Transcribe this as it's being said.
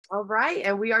All right,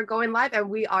 and we are going live, and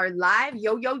we are live.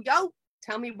 Yo, yo, yo.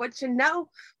 Tell me what you know.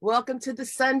 Welcome to the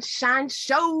Sunshine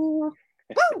Show.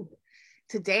 Woo!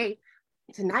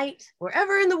 Tonight,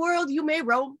 wherever in the world you may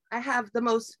roam, I have the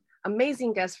most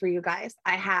amazing guest for you guys.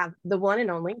 I have the one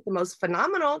and only, the most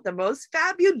phenomenal, the most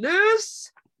fabulous,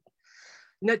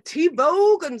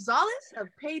 Nativo Gonzalez of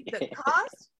Paid the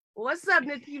Cost. What's up,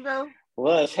 Nativo?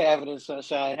 What's happening,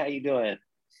 Sunshine? How you doing?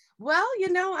 Well,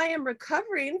 I am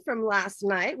recovering from last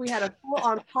night. We had a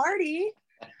full-on party.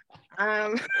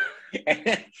 And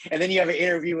then you have an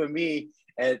interview with me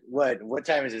at what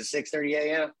time is it? 6:30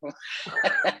 a.m.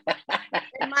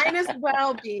 It might as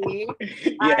well be.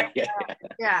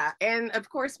 Yeah. And of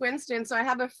course, Winston. So I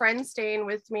have a friend staying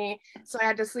with me. So I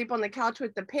had to sleep on the couch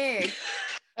with the pig.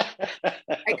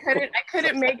 I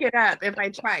couldn't make it up if I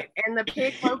tried. And the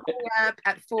pig woke me up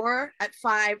at 4, at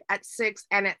 5, at 6,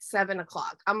 and at 7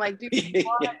 o'clock. I'm like, dude,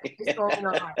 what is going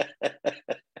on?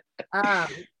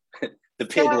 The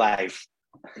pig life.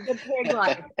 The pig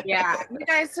life. Yeah. You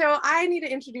guys, so I need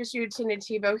to introduce you to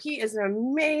Nativo. He is an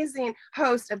amazing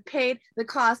host of Paid the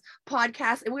Cost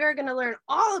podcast. And we are going to learn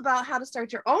all about how to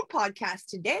start your own podcast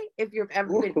today, if you've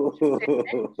ever been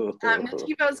interested.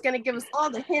 Nativo is going to give us all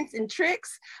the hints and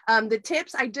tricks, the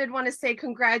tips. I did want to say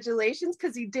congratulations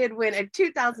because he did win a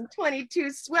 2022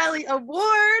 Swelly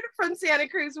Award from Santa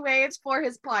Cruz Waves for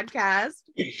his podcast.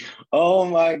 Oh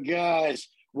my gosh.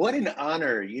 What an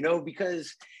honor,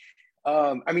 because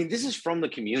this is from the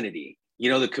community.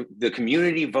 The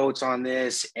community votes on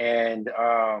this, and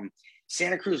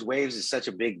Santa Cruz Waves is such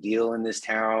a big deal in this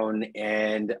town.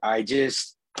 And I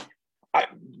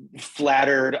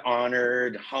flattered,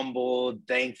 honored, humbled,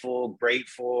 thankful,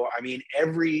 grateful.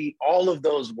 All of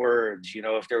those words,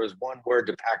 if there was one word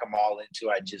to pack them all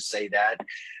into, I'd just say that.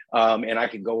 And I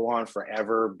could go on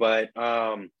forever, but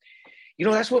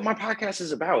that's what my podcast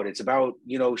is about. It's about,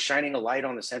 shining a light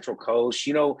on the Central Coast.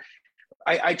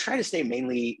 I try to stay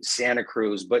mainly Santa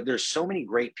Cruz, but there's so many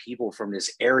great people from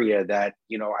this area that,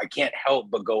 I can't help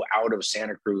but go out of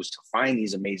Santa Cruz to find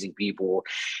these amazing people.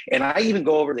 And I even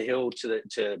go over the hill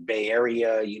to Bay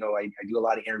Area. I do a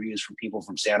lot of interviews from people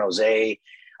from San Jose.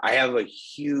 I have a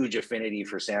huge affinity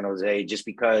for San Jose just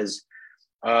because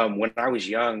when I was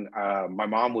young, my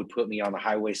mom would put me on the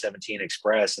Highway 17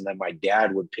 Express, and then my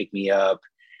dad would pick me up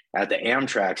at the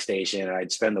Amtrak station, and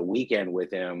I'd spend the weekend with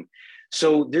him.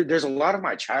 So there's a lot of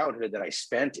my childhood that I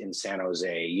spent in San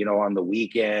Jose, on the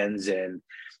weekends, and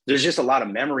there's just a lot of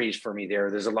memories for me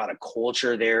there. There's a lot of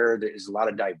culture there. There's a lot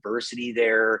of diversity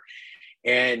there.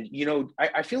 And,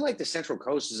 I feel like the Central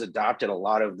Coast has adopted a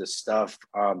lot of the stuff,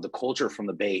 the culture from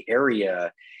the Bay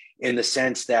Area, in the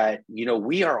sense that,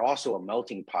 we are also a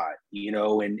melting pot,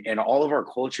 and all of our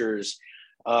cultures.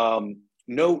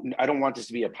 No, I don't want this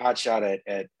to be a pot shot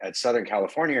at Southern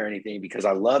California or anything, because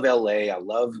I love LA, I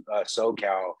love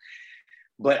SoCal,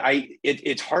 but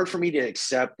it's hard for me to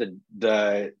accept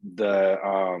the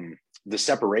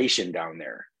separation down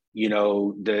there.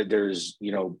 There's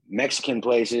Mexican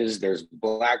places, there's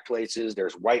Black places,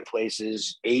 there's white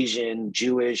places, Asian,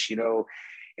 Jewish, and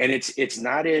it's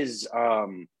not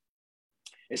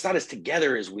as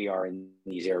together as we are in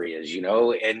these areas,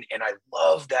 and I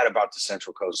love that about the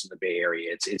Central Coast and the Bay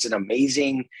Area. It's an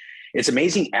amazing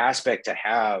aspect to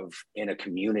have in a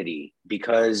community,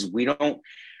 because we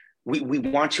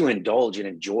want to indulge and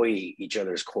enjoy each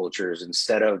other's cultures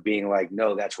instead of being like,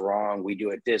 no, that's wrong, we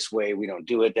do it this way, we don't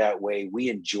do it that way. We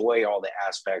enjoy all the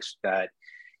aspects that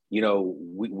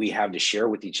we have to share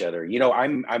with each other.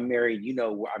 I'm married,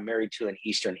 I'm married to an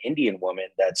Eastern Indian woman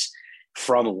that's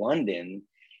from London.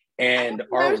 And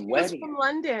our wedding from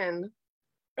London.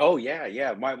 Oh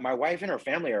yeah. My wife and her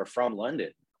family are from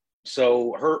London.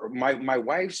 So my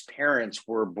wife's parents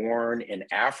were born in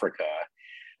Africa,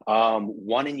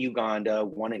 one in Uganda,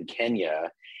 one in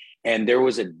Kenya. And there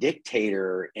was a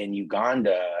dictator in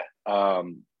Uganda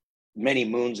many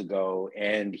moons ago,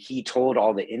 and he told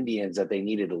all the Indians that they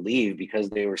needed to leave because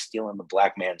they were stealing the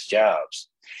black man's jobs.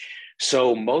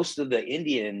 So most of the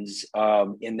Indians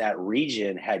in that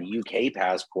region had UK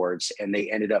passports, and they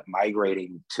ended up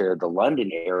migrating to the London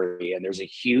area. And there's a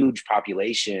huge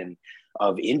population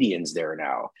of Indians there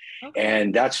now. Okay.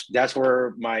 And that's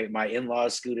where my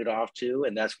in-laws scooted off to.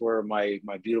 And that's where my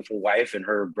beautiful wife and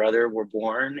her brother were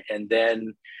born. And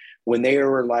then when they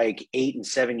were like 8 and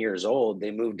 7 years old,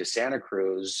 they moved to Santa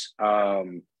Cruz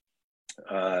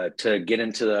to get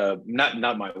into the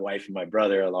not my wife and my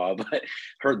brother-in-law, but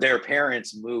their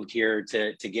parents moved here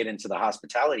to get into the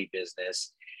hospitality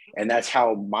business. And that's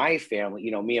how my family,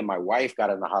 me and my wife got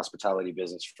in the hospitality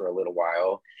business for a little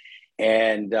while.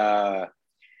 And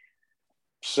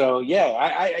So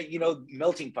yeah,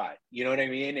 melting pot, you know what I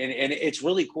mean? And it's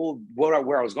really cool. Where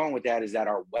I was going with that is that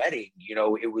our wedding,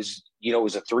 it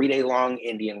was a 3 day long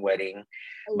Indian wedding,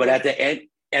 I but love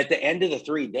at the end of the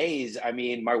 3 days, I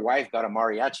mean, my wife got a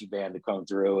mariachi band to come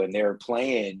through and they're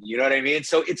playing, you know what I mean?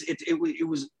 So it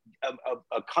was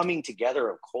a coming together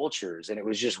of cultures, and it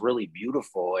was just really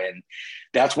beautiful. And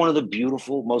that's one of the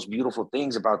most beautiful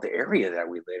things about the area that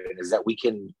we live in, is that we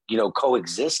can,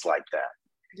 coexist like that.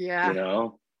 Yeah,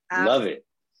 Love it.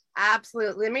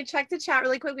 absolutely. Let me check the chat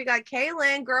really quick. We got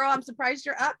Kaylin. Girl, I'm surprised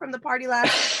you're up from the party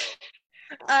last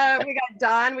we got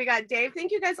Don, we got Dave.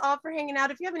 Thank you guys all for hanging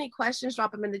out. If you have any questions,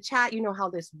 drop them in the chat. You know how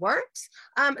this works.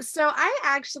 So I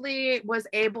actually was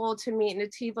able to meet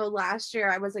Nativo last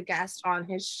year. I was a guest on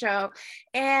his show,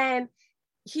 and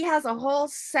he has a whole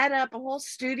setup, a whole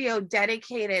studio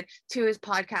dedicated to his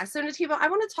podcast. So Nativo, I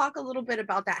want to talk a little bit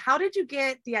about that. How did you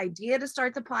get the idea to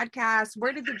start the podcast?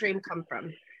 Where did the dream come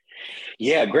from?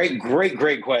 Yeah, great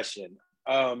question.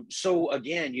 So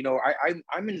again,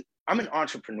 I'm an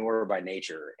entrepreneur by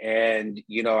nature, and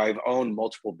I've owned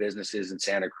multiple businesses in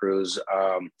Santa Cruz.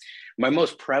 My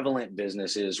most prevalent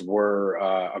businesses were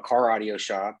a car audio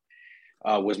shop.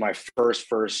 Was my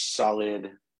first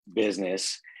solid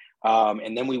business.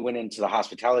 And then we went into the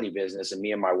hospitality business, and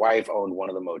me and my wife owned one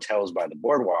of the motels by the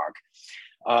boardwalk.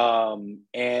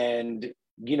 And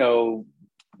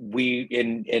we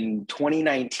in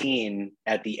 2019,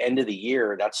 at the end of the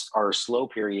year, that's our slow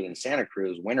period in Santa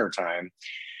Cruz, wintertime,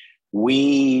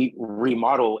 we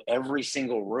remodel every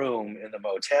single room in the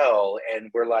motel, and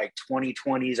we're like,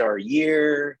 2020 is our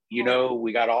year.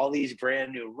 We got all these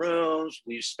brand new rooms.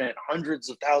 We've spent hundreds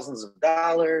of thousands of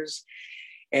dollars,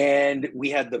 and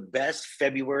we had the best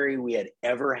February we had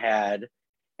ever had.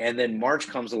 And then March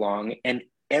comes along and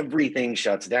everything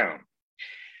shuts down.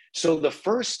 So the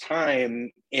first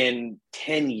time in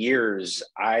 10 years,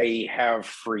 I have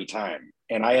free time,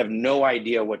 and I have no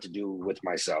idea what to do with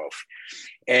myself.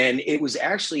 And it was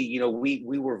actually,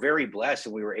 we were very blessed,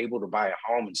 and we were able to buy a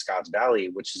home in Scotts Valley,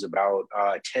 which is about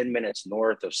 10 minutes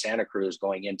north of Santa Cruz,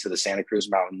 going into the Santa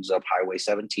Cruz Mountains up Highway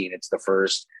 17. It's the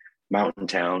first mountain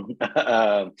town.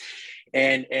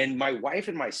 And my wife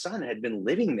and my son had been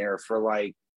living there for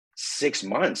like 6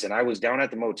 months, and I was down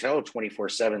at the motel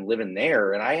 24/7 living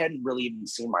there, and I hadn't really even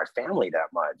seen my family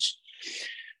that much.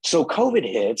 So COVID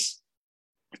hits.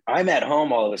 I'm at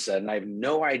home all of a sudden. I have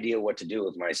no idea what to do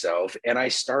with myself, and I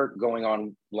start going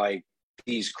on like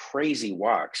these crazy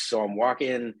walks. So I'm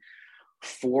walking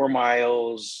 4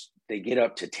 miles. They get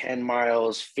up to 10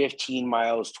 miles, 15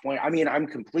 miles, 20. I mean, I'm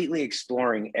completely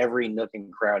exploring every nook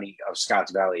and cranny of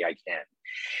Scotts Valley I can.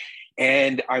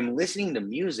 And I'm listening to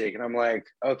music, and I'm like,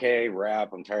 okay,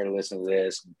 rap, I'm tired of listening to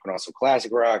this. Put on some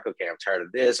classic rock. Okay, I'm tired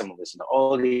of this. I'm gonna listen to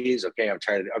oldies. Okay, I'm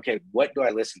tired of it. Okay, what do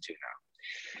I listen to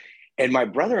now? And my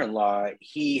brother-in-law,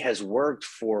 he has worked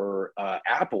for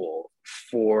Apple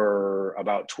for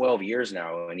about 12 years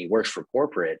now, and he works for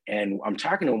corporate. And I'm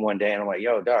talking to him one day, and I'm like,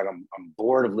 yo, Doug, I'm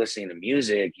bored of listening to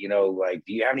music. Like,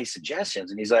 do you have any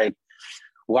suggestions? And he's like,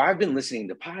 well, I've been listening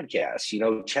to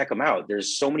podcasts, check them out.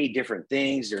 There's so many different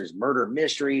things. There's murder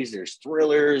mysteries, there's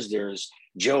thrillers, there's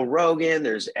Joe Rogan,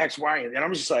 there's X, Y. And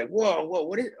I'm just like,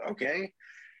 whoa, okay.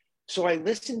 So I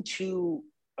listened to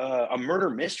a murder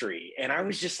mystery, and I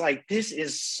was just like, this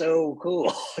is so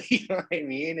cool. You know what I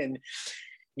mean? And,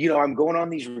 I'm going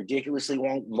on these ridiculously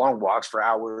long walks for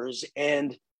hours.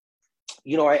 And,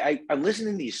 I'm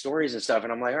listening to these stories and stuff,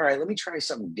 and I'm like, all right, let me try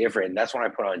something different. And that's when I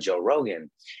put on Joe Rogan.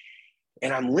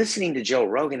 And I'm listening to Joe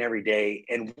Rogan every day.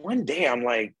 And one day I'm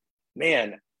like,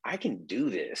 man, I can do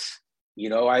this.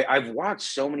 I've walked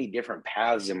so many different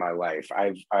paths in my life.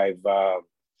 I've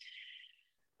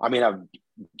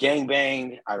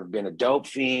gangbanged. I've been a dope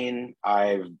fiend.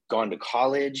 I've gone to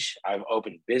college. I've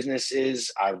opened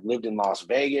businesses. I've lived in Las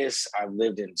Vegas. I've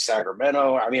lived in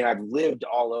Sacramento. I've lived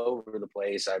all over the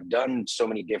place. I've done so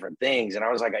many different things. And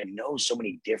I was like, I know so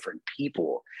many different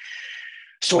people.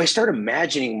 So I start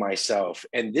imagining myself,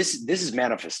 and this is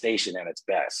manifestation at its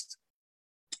best.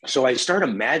 So I start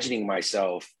imagining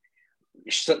myself,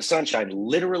 Sunshine,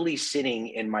 literally sitting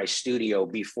in my studio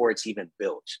before it's even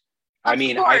built.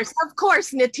 Of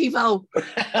course, Nativo.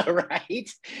 Right.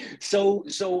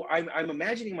 So I'm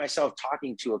imagining myself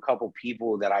talking to a couple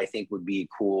people that I think would be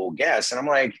cool guests. And I'm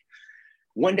like,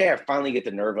 one day I finally get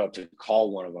the nerve up to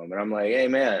call one of them. And I'm like, hey,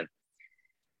 man,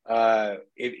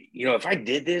 if I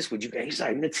did this, would you guys? He's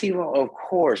like, Nativo, of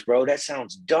course, bro, that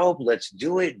sounds dope, let's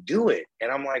do it.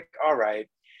 And I'm like, all right.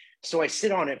 So I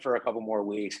sit on it for a couple more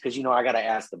weeks, because I got to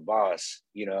ask the boss,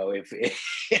 if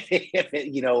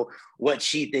what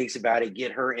she thinks about it,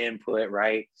 get her input,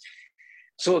 right?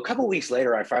 So a couple of weeks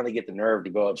later, I finally get the nerve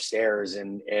to go upstairs,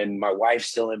 and my wife's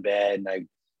still in bed, and I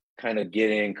kind of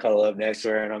get in, cuddle up next to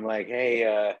her, and I'm like, hey,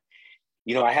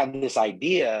 I have this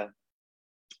idea,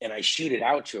 and I shoot it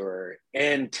out to her.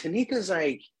 And Tanika's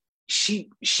like, she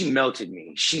melted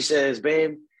me. She says,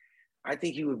 babe, I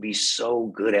think you would be so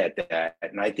good at that.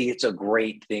 And I think it's a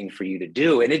great thing for you to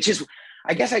do. And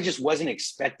I guess I just wasn't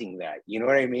expecting that. You know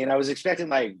what I mean? I was expecting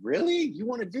like, really? You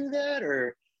want to do that?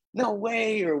 Or no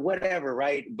way, or whatever,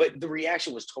 right? But the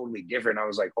reaction was totally different. I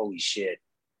was like, holy shit,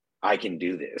 I can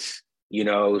do this,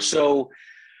 So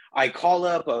I call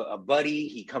up a buddy.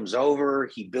 He comes over.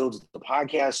 He builds the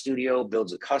podcast studio,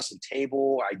 builds a custom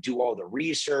table. I do all the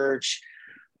research.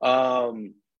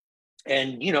 And,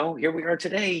 here we are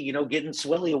today, getting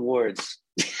Swelly Awards.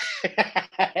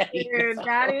 Dude,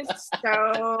 that is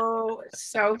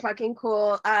so fucking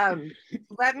cool.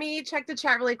 Let me check the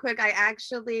chat really quick. I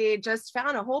actually just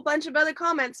found a whole bunch of other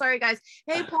comments. Sorry, guys.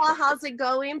 Hey, Paul, how's it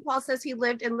going? Paul says he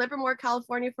lived in Livermore,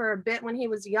 California for a bit when he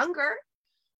was younger.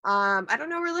 I don't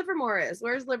know where Livermore is.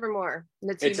 Where's Livermore?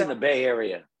 Nativo. It's in the Bay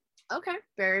Area. Okay,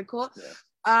 very cool.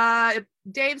 Yeah.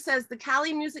 Dave says the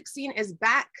Cali music scene is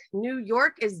back. New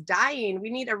York is dying. We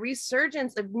need a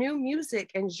resurgence of new music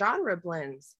and genre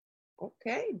blends.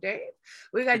 Okay, Dave.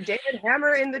 We got David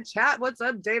Hammer in the chat. What's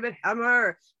up, David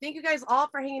Hammer? Thank you guys all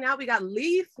for hanging out. We got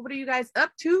Leaf. What are you guys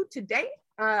up to today?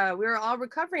 We're all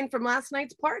recovering from last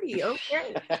night's party.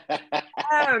 Okay.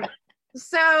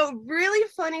 So really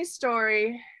funny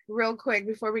story real quick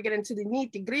before we get into the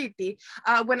nitty-gritty.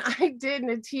 When I did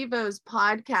Nativo's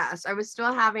podcast, I was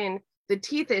still having the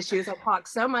teeth issues I talk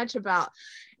so much about.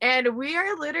 And we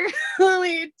are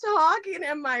literally talking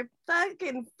and my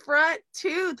fucking front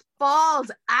tooth falls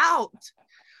out.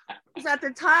 Because at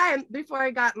the time, before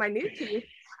I got my new teeth,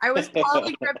 I was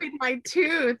probably gripping my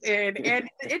tooth and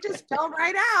it just fell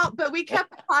right out. But we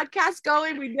kept the podcast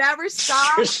going. We never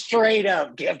stopped. Straight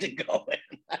up kept it going.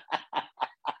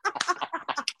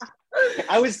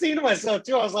 I was thinking to myself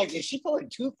too. I was like, is she pulling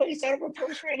toothpaste out of her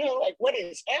purse right now? Like, what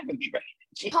is happening right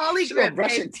now? Polygrip.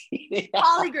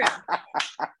 Polygrip.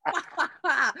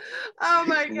 Oh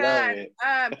my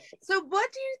God. So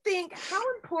what do you think, how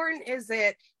important is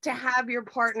it to have your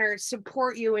partner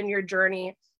support you in your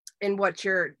journey in what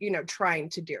you're, trying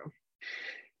to do?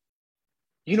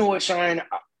 You know what, Shine?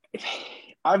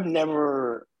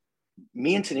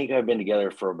 Me and Tanika have been together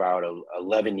for about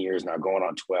 11 years now, going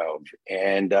on 12.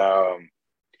 And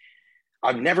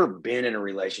I've never been in a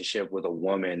relationship with a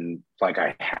woman like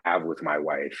I have with my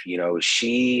wife.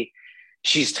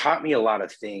 She's taught me a lot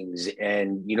of things,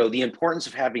 and, the importance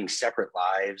of having separate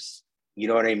lives, you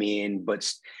know what I mean? But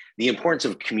the importance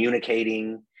of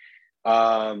communicating,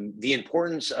 the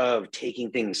importance of taking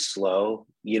things slow.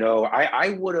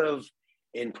 I would have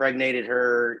impregnated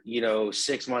her,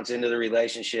 6 months into the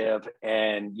relationship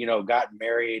and, got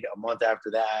married a month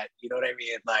after that. You know what I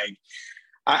mean? Like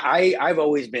I've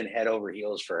always been head over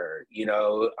heels for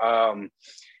her,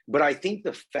 but I think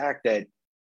the fact that,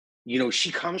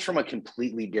 she comes from a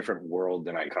completely different world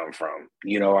than I come from.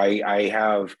 I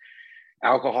have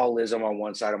alcoholism on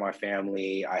one side of my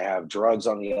family. I have drugs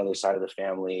on the other side of the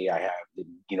family. I have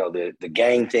the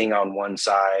gang thing on one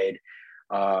side,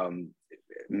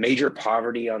 major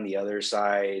poverty on the other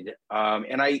side.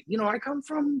 And I come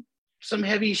from some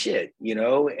heavy shit,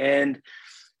 and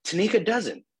Tanika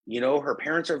doesn't. Her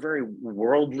parents are very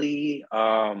worldly.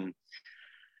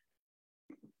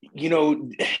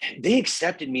 They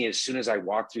accepted me as soon as I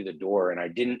walked through the door, and I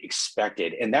didn't expect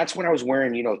it. And that's when I was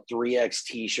wearing, 3X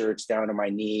t-shirts down to my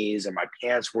knees, and my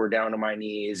pants were down to my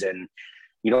knees. And,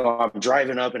 I'm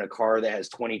driving up in a car that has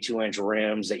 22-inch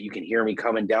rims that you can hear me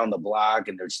coming down the block,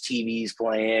 and there's TVs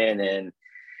playing. And,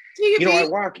 I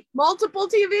walk multiple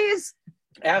TVs.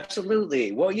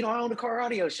 Absolutely. Well, I own a car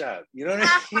audio shop. You know what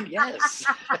I mean? Yes,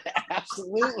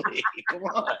 absolutely. Come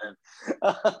on.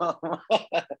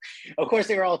 Of course,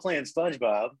 they were all playing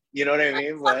SpongeBob. You know what I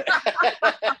mean? But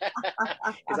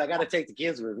because I got to take the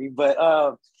kids with me. But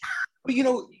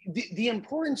the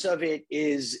importance of it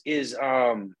is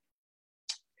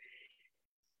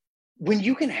when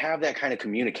you can have that kind of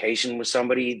communication with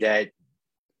somebody that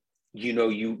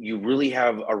you really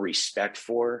have a respect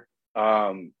for.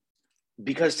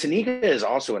 Because Tanika is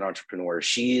also an entrepreneur.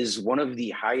 She is one of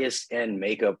the highest end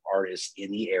makeup artists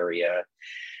in the area.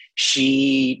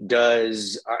 She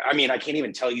does, I can't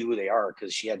even tell you who they are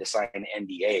because she had to sign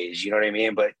NDAs, you know what I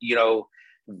mean? But,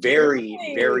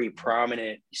 very, very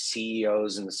prominent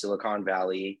CEOs in the Silicon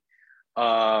Valley.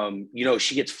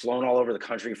 She gets flown all over the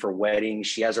country for weddings.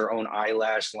 She has her own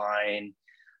eyelash line.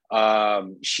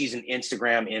 She's an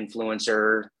Instagram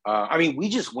influencer. I mean, we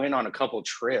just went on a couple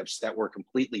trips that were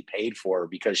completely paid for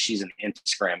because she's an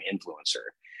Instagram influencer,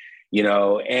 you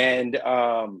know, and,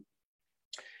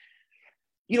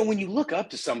 you know, when you look up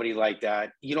to somebody like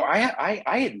that, you know, I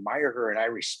admire her and I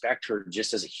respect her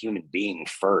just as a human being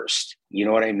first, you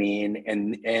know what I mean?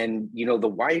 And, you know, the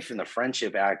wife and the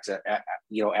friendship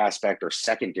you know, aspect are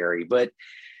secondary, but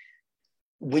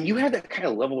when you have that kind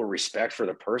of level of respect for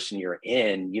the person you're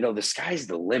in, you know, the sky's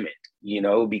the limit, you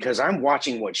know, because I'm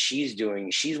watching what she's doing,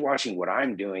 she's watching what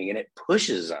I'm doing, and it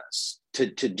pushes us to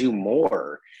do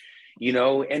more, you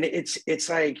know, and it's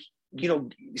like, you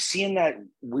know, seeing that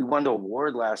we won the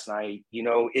award last night, you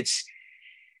know,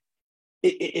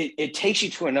 it takes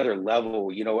you to another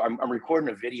level. You know, I'm recording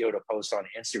a video to post on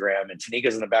Instagram and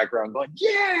Tanika's in the background going,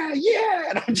 yeah, yeah.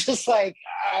 And I'm just like,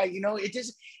 you know, it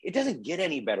doesn't get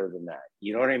any better than that.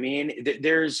 You know what I mean?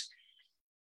 There's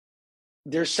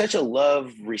such a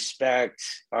love, respect,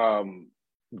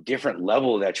 different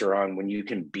level that you're on when you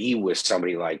can be with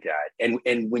somebody like that. And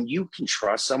when you can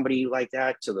trust somebody like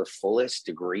that to the fullest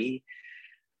degree,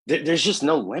 there's just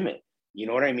no limit. You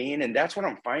know what I mean? And that's what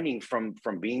I'm finding from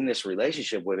being in this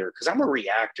relationship with her, because I'm a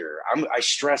reactor. I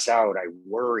stress out, I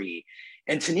worry.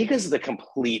 And Tanika's the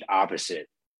complete opposite.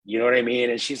 You know what I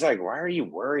mean? And she's like, why are you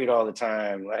worried all the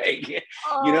time? Like,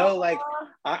 you know, like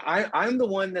I'm the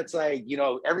one that's like, you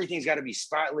know, everything's got to be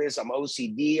spotless. I'm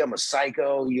OCD. I'm a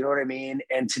psycho. You know what I mean?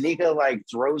 And Tanika like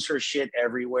throws her shit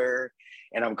everywhere.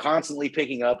 And I'm constantly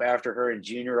picking up after her and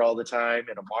Junior all the time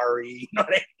and Amari, you know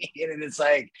what I mean? And it's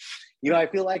like, you know, I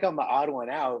feel like I'm the odd one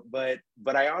out, but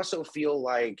I also feel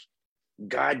like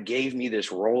God gave me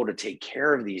this role to take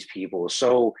care of these people.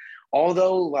 So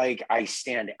although like I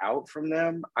stand out from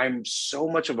them, I'm so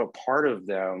much of a part of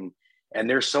them and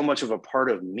they're so much of a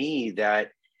part of me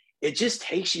that it just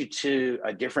takes you to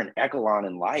a different echelon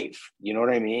in life. You know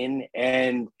what I mean?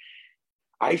 And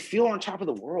I feel on top of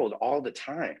the world all the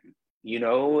time. You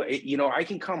know, I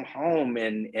can come home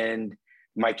and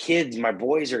my kids, my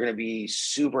boys are going to be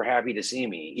super happy to see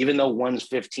me, even though one's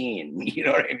 15, you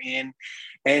know what I mean?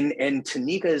 And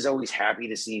Tanika is always happy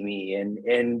to see me.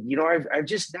 And, you know, I've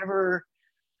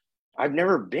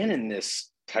never been in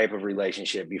this type of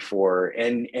relationship before.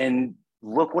 And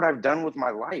look what I've done with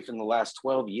my life in the last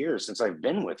 12 years since I've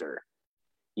been with her.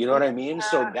 You know what I mean?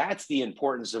 So that's the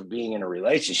importance of being in a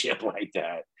relationship like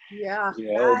that. Yeah.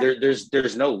 You know,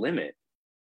 there's no limit.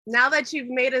 Now that you've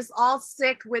made us all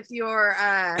sick with your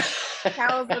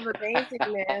tales of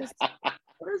amazingness,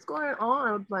 what is going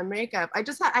on with my makeup?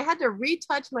 I had to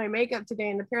retouch my makeup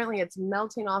today, and apparently it's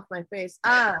melting off my face.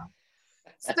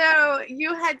 So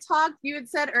you had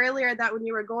said earlier that when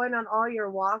you were going on all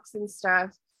your walks and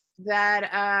stuff,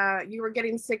 that you were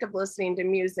getting sick of listening to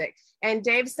music. And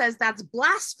Dave says that's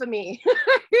blasphemy.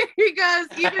 He goes,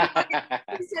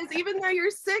 even though you're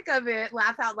sick of it,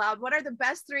 laugh out loud. What are the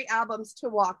best 3 albums to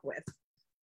walk with?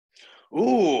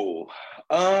 Ooh,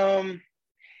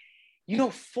 you know,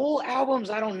 full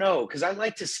albums, I don't know, because I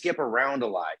like to skip around a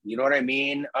lot. You know what I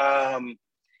mean?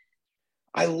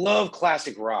 I love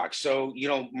classic rock. So, you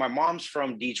know, my mom's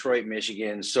from Detroit,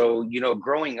 Michigan. So, you know,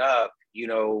 growing up, you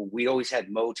know, we always had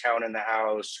Motown in the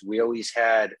house. We always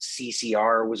had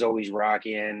CCR was always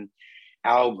rocking,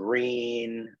 Al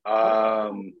Green.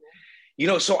 You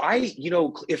know, so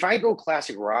if I go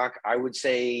classic rock, I would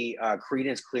say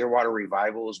Creedence Clearwater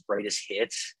Revival's greatest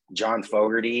hits. John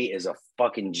Fogerty is a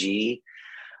fucking G.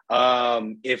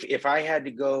 If I had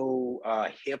to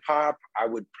go hip hop, I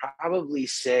would probably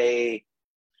say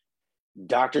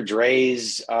Dr.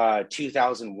 Dre's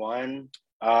 2001.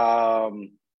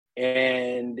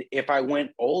 And if I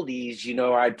went oldies, you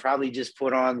know, I'd probably just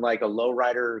put on like a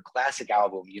Lowrider classic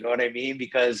album, you know what I mean?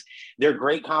 Because they're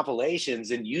great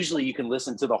compilations and usually you can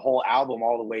listen to the whole album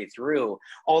all the way through.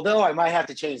 Although I might have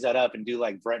to change that up and do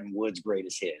like Brenton Wood's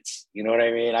greatest hits. You know what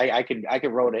I mean? I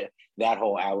could wrote that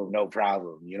whole album, no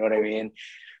problem. You know what I mean?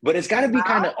 But it's got to be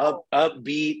kind of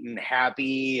upbeat and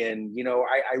happy. And, you know,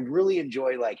 I really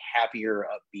enjoy like happier,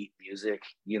 upbeat music.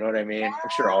 You know what I mean? Yeah. I'm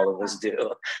sure all of us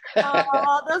do.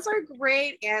 Oh, those are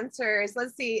great answers.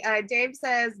 Let's see. Dave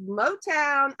says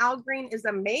Motown, Al Green is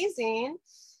amazing.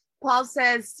 Paul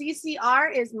says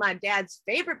CCR is my dad's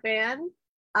favorite band.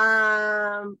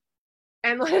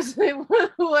 And Leslie,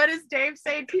 what does Dave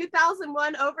say?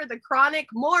 2001 over The Chronic,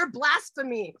 more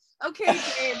blasphemy. Okay,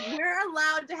 Dave, we're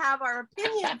allowed to have our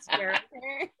opinions here.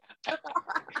 Okay?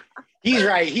 He's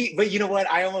right. But you know what?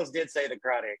 I almost did say The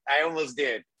Chronic. I almost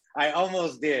did.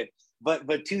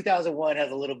 But 2001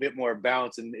 has a little bit more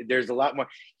bounce, and there's a lot more.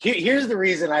 Here's the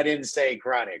reason I didn't say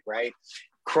Chronic, right?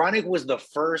 Chronic was the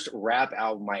first rap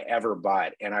album I ever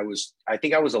bought. And I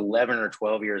think I was 11 or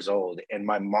 12 years old, and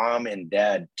my mom and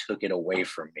dad took it away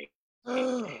from me.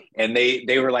 And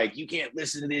they were like, you can't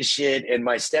listen to this shit. And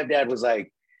my stepdad was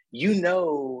like, you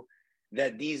know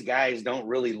that these guys don't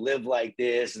really live like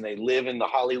this, and they live in the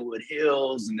Hollywood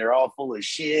Hills, and they're all full of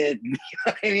shit. And, you know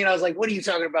what I mean? I was like, what are you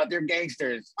talking about? They're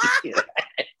gangsters.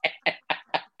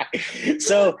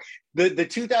 So the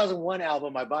 2001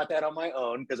 album, I bought that on my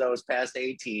own because I was past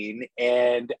 18,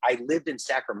 and I lived in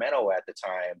Sacramento at the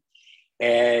time.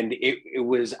 And it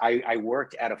was, I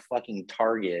worked at a fucking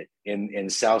Target in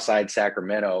Southside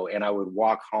Sacramento, and I would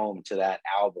walk home to that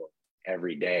album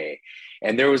every day.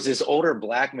 And there was this older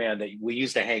black man that we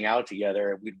used to hang out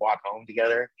together, and we'd walk home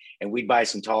together, and we'd buy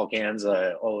some tall cans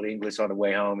of Old English on the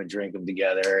way home and drink them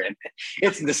together. And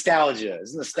it's nostalgia.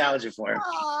 It's nostalgia for him.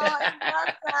 Oh, I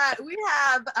love that. We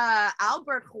have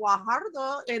Albert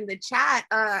Guajardo in the chat.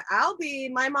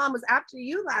 Albie, my mom was after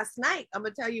you last night. I'm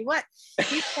gonna tell you what.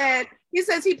 He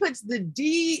says he puts the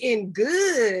D in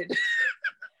good.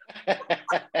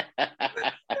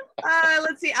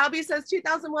 Let's see. Albie says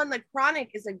 2001, The Chronic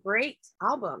is a great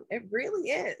album. It really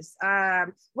is.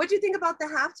 What do you think about the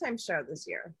halftime show this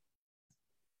year?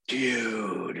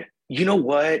 Dude, you know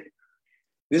what?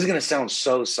 This is going to sound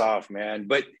so soft, man.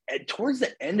 But towards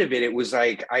the end of it, it was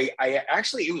like, I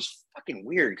actually, it was fucking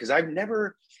weird because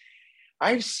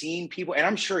I've seen people, and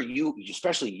I'm sure you,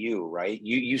 especially you, right?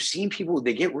 You've seen people,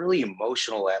 they get really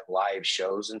emotional at live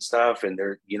shows and stuff. And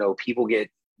they're, people get,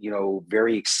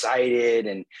 very excited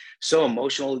and so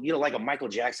emotional, like a Michael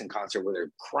Jackson concert where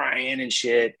they're crying and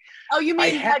shit. Oh, you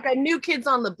mean like a New Kids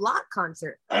on the Block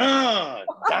concert?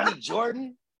 Donnie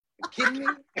Jordan? You kidding me?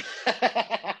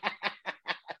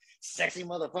 Sexy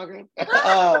motherfucker.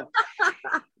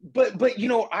 But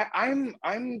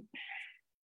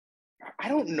I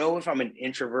don't know if I'm an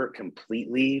introvert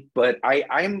completely, but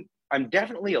I'm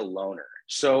definitely a loner.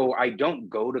 So I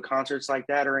don't go to concerts like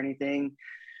that or anything.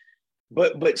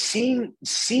 But seeing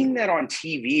that on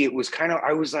TV, it was kind of,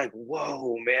 I was like,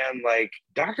 whoa, man, like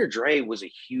Dr. Dre was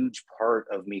a huge part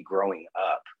of me growing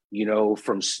up,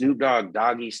 from Snoop Dogg,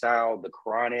 Doggy Style, The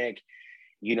Chronic,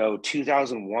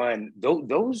 2001,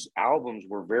 those albums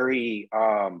were very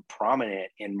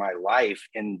prominent in my life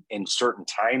in certain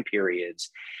time periods.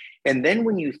 And then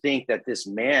when you think that this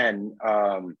man,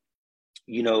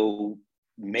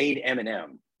 made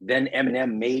Eminem, then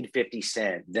Eminem made 50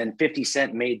 Cent, then 50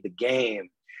 Cent made The Game.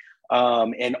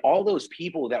 And all those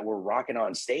people that were rocking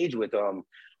on stage with them,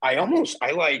 I almost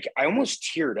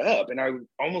teared up, and I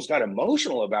almost got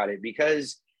emotional about it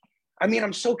because,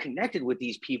 I'm so connected with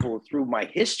these people through my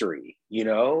history,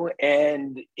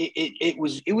 and it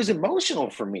was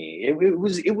emotional for me.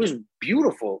 It was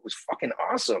beautiful. It was fucking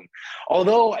awesome.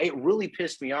 Although it really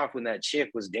pissed me off when that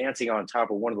chick was dancing on top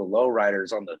of one of the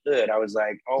lowriders on the hood. I was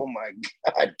like, oh my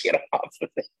God, get off of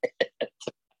it.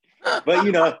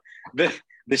 But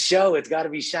the show, it's got to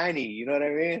be shiny. You know what I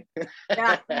mean?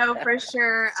 Yeah, no, for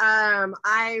sure.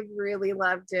 I really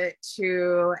loved it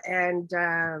too. And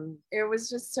it was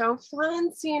just so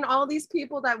fun seeing all these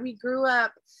people that we grew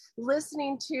up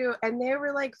listening to, and they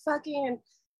were like fucking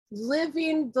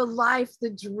living the life, the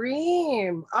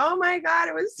dream. Oh my God,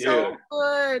 it was so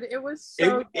good. It was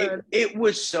so good. It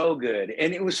was so good.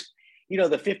 And it was,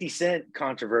 the 50 Cent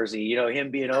controversy,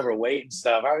 him being overweight and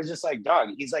stuff. I was just like, dog,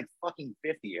 he's like fucking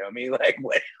 50. Like,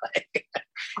 what? Like,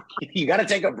 you got to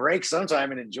take a break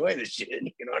sometime and enjoy this shit.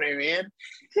 You know what I mean?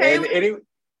 Okay.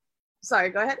 Sorry,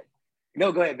 go ahead.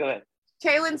 No, go ahead.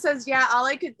 Kaylin says, yeah, all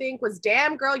I could think was,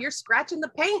 damn, girl, you're scratching the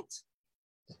paint.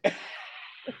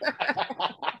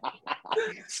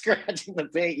 Scratching the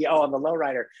paint. Yeah, on the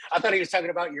lowrider. I thought he was talking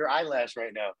about your eyelash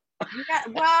right now. Yeah,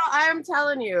 well, I'm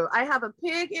telling you, I have a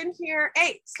pig in here.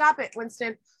 Hey, stop it,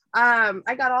 Winston.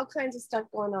 I got all kinds of stuff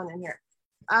going on in here.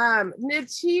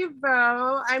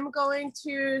 Nativo, I'm going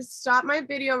to stop my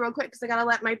video real quick because I gotta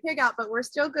let my pig out, but we're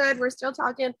still good. We're still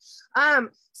talking.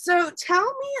 So tell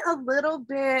me a little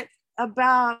bit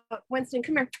about, Winston,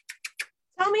 come here.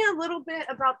 Tell me a little bit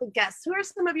about the guests. Who are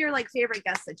some of your favorite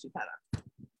guests that you've had on?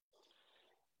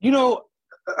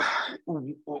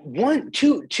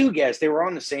 Two guests, they were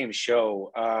on the same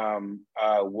show,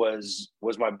 was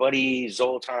my buddy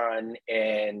Zoltan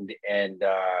and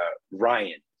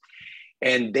Ryan,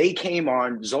 and they came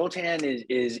on. Zoltan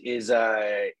is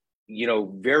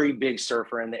very big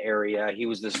surfer in the area. He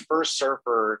was this first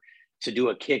surfer to do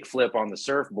a kickflip on the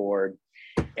surfboard,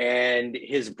 and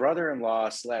his brother-in-law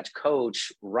 /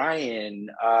 coach Ryan,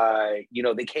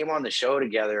 they came on the show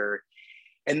together.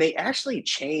 And they actually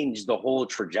changed the whole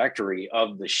trajectory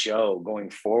of the show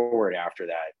going forward after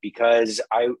that, because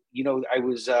I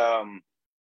was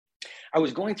I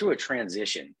was going through a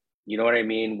transition, you know what I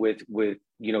mean? With,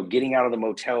 you know, getting out of the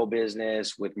motel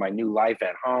business, with my new life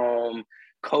at home,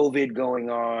 COVID going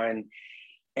on.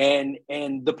 And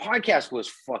the podcast was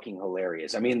fucking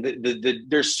hilarious. I mean,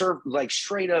 there's surf, like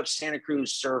straight up Santa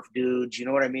Cruz surf dudes, you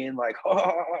know what I mean? Like,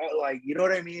 oh, like, you know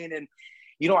what I mean? And,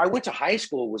 you know, I went to high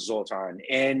school with Zoltan,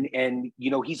 and,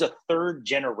 you know, he's a third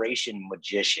generation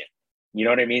magician. You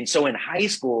know what I mean? So in high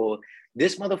school,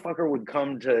 this motherfucker would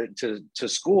come to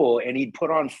school and he'd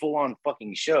put on full on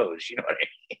fucking shows. You know what I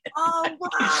mean? Oh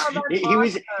wow, that's He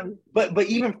was, awesome. but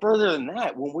even further than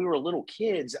that, when we were little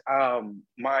kids,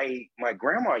 my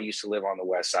grandma used to live on the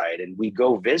west side, and we'd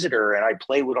go visit her, and I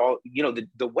play with all, you know,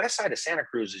 the west side of Santa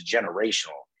Cruz is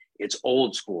generational. It's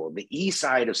old school. The east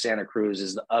side of Santa Cruz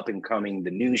is the up and coming,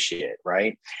 the new shit,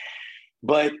 right?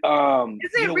 But Is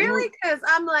it you know, really? Because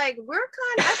I'm like,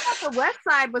 I thought the west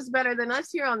side was better than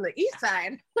us here on the east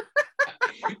side.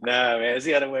 nah, man, it's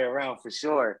the other way around for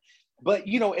sure. But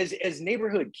you know, as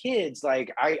neighborhood kids,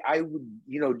 like I would,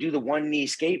 you know, do the one knee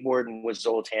skateboarding with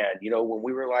Zoltan, you know, when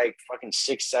we were like fucking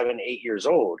 6, 7, 8 years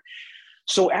old.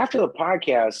 So after the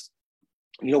podcast,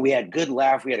 you know, we had good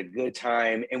laugh, we had a good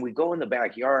time, and we go in the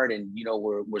backyard, and you know,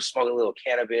 we're smoking a little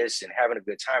cannabis and having a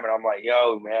good time. And I'm like,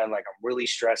 yo, man, like I'm really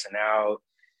stressing out,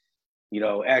 you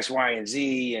know, X, Y, and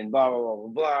Z, and blah, blah, blah, blah,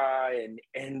 blah.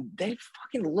 And they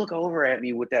fucking look over at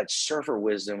me with that surfer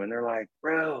wisdom, and they're like,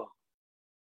 bro,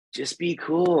 just be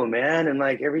cool, man. And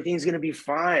like, everything's gonna be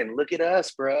fine. Look at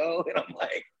us, bro. And I'm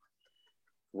like,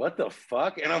 what the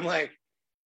fuck? And I'm like,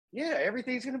 yeah,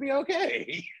 everything's gonna be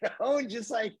okay. You know, and just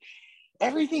like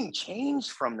everything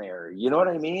changed from there. You know what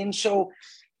I mean? So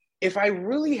if I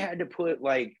really had to put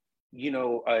like, you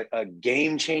know, a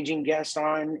game-changing guest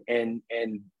on, and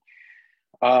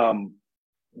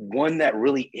one that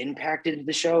really impacted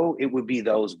the show, it would be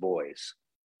those boys.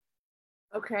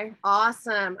 Okay,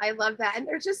 awesome. I love that. And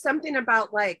there's just something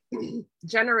about like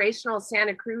generational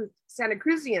Santa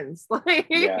Cruzians, like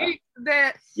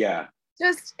that. Yeah.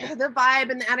 Just the vibe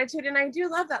and the attitude. And I do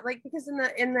love that, like, because in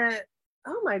the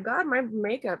oh my god, my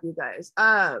makeup, you guys,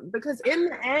 because in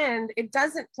the end it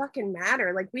doesn't fucking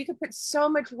matter. Like, we could put so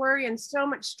much worry and so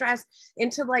much stress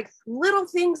into like little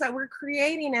things that we're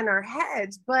creating in our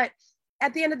heads, but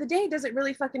at the end of the day, does it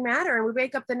really fucking matter? And we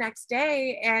wake up the next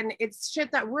day and it's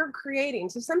shit that we're creating.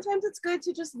 So sometimes it's good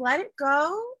to just let it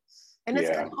go, and it's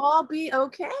gonna all be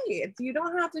okay. You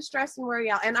don't have to stress and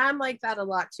worry out. And I'm like that a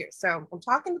lot too. So I'm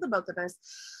talking to the both of us.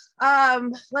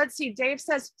 Let's see. Dave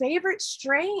says favorite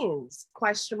strains, ?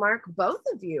 Both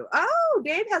of you. Oh,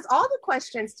 Dave has all the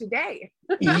questions today.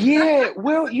 Yeah,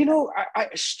 well, you know, I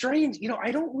strains, you know,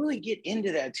 I don't really get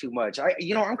into that too much.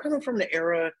 You know, I'm coming from the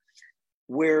era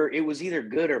where it was either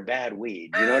good or bad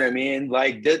weed. You know what I mean?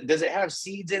 Like, does it have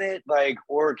seeds in it? Like,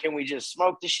 or can we just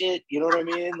smoke the shit? You know what I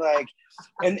mean? Like,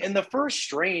 and the first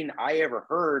strain I ever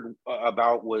heard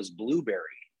about was blueberry.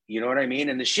 You know what I mean?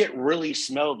 And the shit really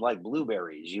smelled like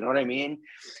blueberries. You know what I mean?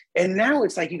 And now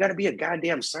it's like, you got to be a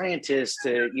goddamn scientist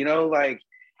to, you know, like,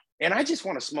 and I just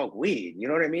want to smoke weed. You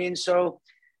know what I mean? So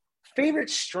favorite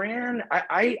strand,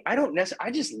 I don't necessarily,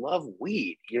 I just love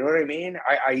weed. You know what I mean?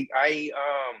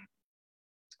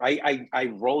 I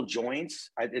roll joints.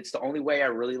 It's the only way I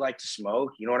really like to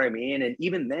smoke. You know what I mean? And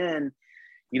even then,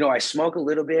 you know, I smoke a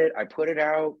little bit, I put it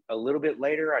out a little bit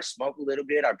later. I smoke a little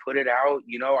bit, I put it out.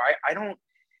 You know, I don't,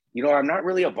 you know, I'm not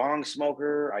really a bong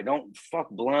smoker. I don't fuck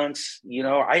blunts. You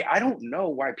know, I don't know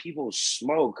why people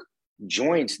smoke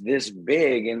joints this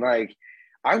big. And like,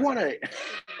 I want to,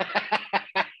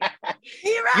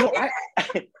 you know,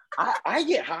 I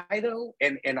get high though.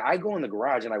 And I go in the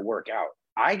garage and I work out.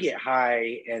 I get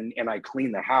high and I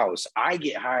clean the house. I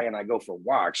get high and I go for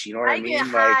walks. You know what I mean? I get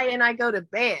high and I go to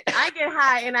bed. I get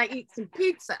high and I eat some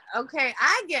pizza. Okay.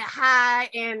 I get high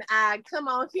and I come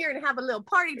on here and have a little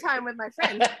party time with my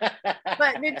friends.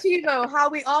 But Nativo, how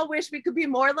we all wish we could be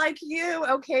more like you.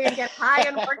 Okay. And get high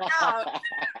and work out.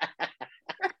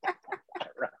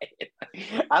 Right.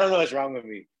 I don't know what's wrong with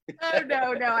me. Oh,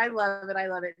 no, I love it. I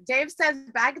love it. Dave says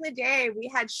back in the day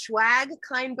we had swag,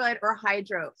 Klein Bud, or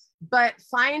Hydro, but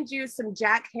find you some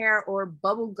Jack Hair or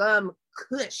bubblegum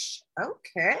Kush.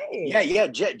 Okay. Yeah.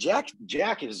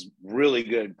 Jack is really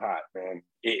good pot, man.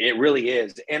 It really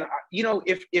is. And you know,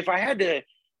 if I had to,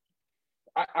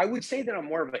 I would say that I'm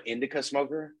more of an indica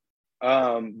smoker.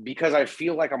 Because I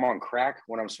feel like I'm on crack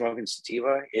when I'm smoking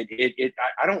sativa.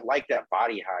 I don't like that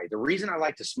body high. The reason I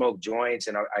like to smoke joints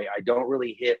and I don't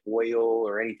really hit oil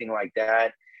or anything like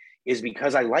that is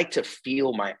because I like to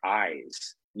feel my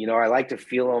eyes. You know, I like to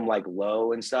feel them like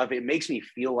low and stuff. It makes me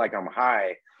feel like I'm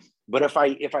high. But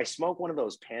if I smoke one of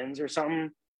those pens or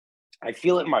something, I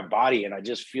feel it in my body and I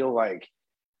just feel like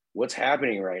what's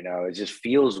happening right now? It just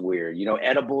feels weird. You know,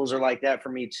 edibles are like that for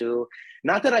me too.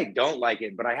 Not that I don't like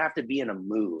it, but I have to be in a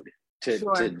mood to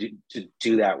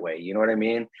do that way. You know what I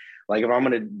mean? Like if I'm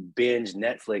gonna binge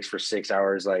Netflix for 6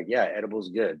 hours, like yeah, edibles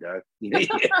good.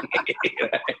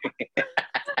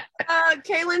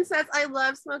 Kaylin says, I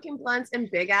love smoking blunts and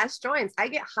big ass joints. I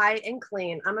get high and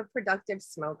clean. I'm a productive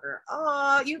smoker.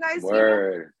 Oh, you guys,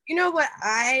 you know what?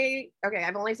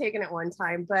 I've only taken it one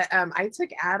time, but I took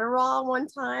Adderall one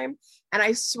time, and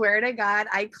I swear to God,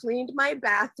 I cleaned my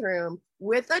bathroom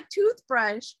with a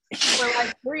toothbrush for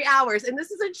like 3 hours. And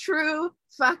this is a true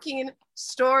fucking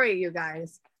story, you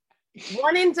guys.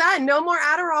 One and done. No more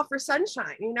Adderall for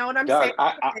sunshine. You know what I'm saying?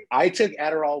 I took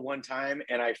Adderall one time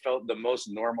and I felt the most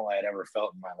normal I had ever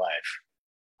felt in my life.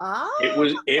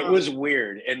 Oh, it was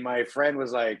weird. And my friend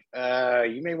was like,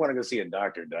 you may want to go see a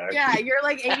doctor, doc. Yeah, you're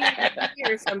like 80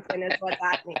 or something is what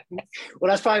that means. Well,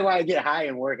 that's probably why I get high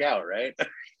and work out, right?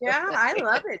 Yeah, I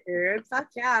love it, dude. Fuck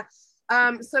yeah.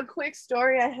 So quick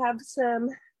story. I have some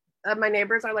my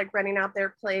neighbors are like renting out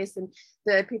their place, and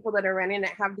the people that are renting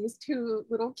it have these two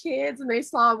little kids, and they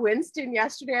saw Winston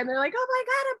yesterday, and they're like, oh my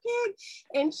God, a pig.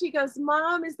 And she goes,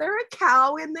 Mom, is there a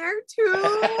cow in there too?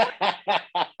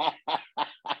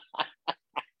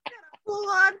 Full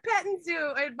on petting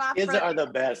zoo. Kids are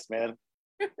the best, man.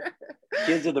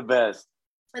 Kids are the best.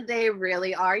 They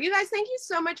really are. You guys, thank you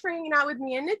so much for hanging out with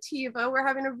me and Nativo. We're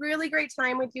having a really great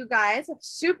time with you guys. A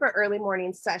super early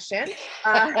morning session.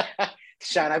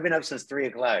 Sean, I've been up since 3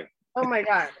 o'clock. Oh my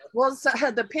God. Well, so,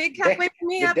 the pig kept waking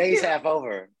me up. The day's half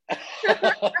over.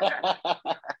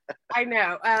 I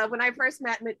know. When I first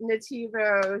met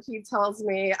Nativo, he tells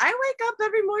me, I wake up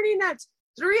every morning at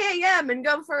 3 a.m. and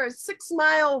go for a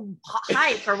 6-mile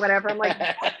hike or whatever. I'm like,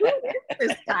 who is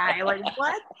this guy? Like,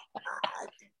 what?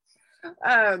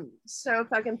 So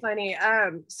fucking funny.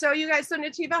 So you guys, so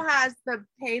Nativo has the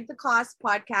Paid the Cost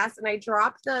podcast, and I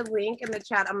dropped the link in the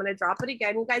chat. I'm gonna drop it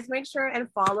again. You guys make sure and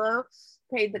follow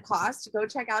Paid the Cost. Go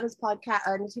check out his podcast,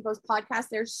 Nativo's podcast.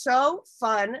 They're so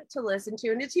fun to listen to.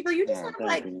 And Nativo, you just have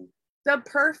like the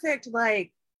perfect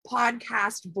like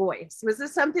podcast voice. Was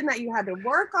this something that you had to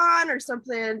work on, or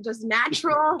something just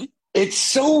natural? It's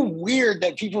so weird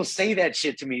that people say that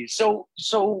shit to me. So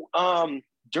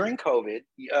during COVID,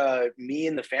 me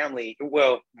and the family,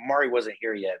 well, Mari wasn't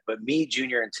here yet, but me,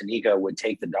 Junior, and Tanika would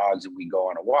take the dogs and we go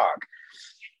on a walk.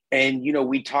 And, you know,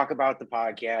 we talk about the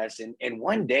podcast. And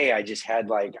one day I just had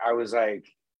like, I was like,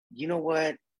 you know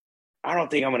what? I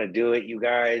don't think I'm going to do it, you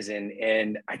guys.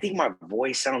 And I think my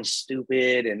voice sounds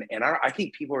stupid. And I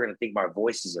think people are going to think my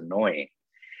voice is annoying.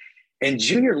 And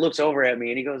Junior looks over at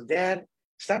me and he goes, Dad,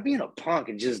 stop being a punk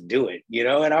and just do it, you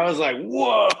know? And I was like,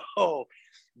 whoa.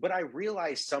 But I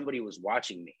realized somebody was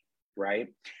watching me, right?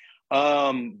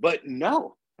 But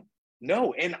no.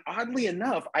 And oddly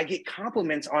enough, I get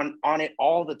compliments on it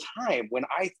all the time when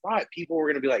I thought people were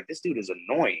going to be like, this dude is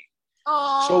annoying.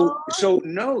 Aww. So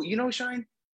no, you know, Shine,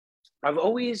 I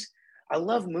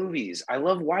love movies. I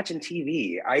love watching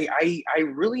TV. I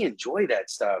really enjoy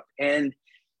that stuff. And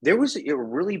there was a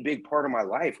really big part of my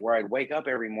life where I'd wake up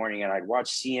every morning and I'd watch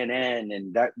CNN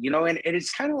and that, you know, and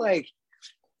it's kind of like,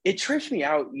 it trips me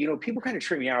out. You know, people kind of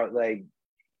trip me out. Like,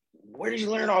 where did you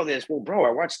learn all this? Well, bro,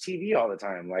 I watch TV all the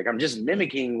time. Like, I'm just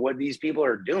mimicking what these people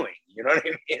are doing. You know what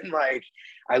I mean? Like,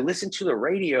 I listen to the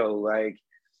radio. Like,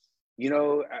 you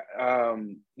know,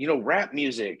 rap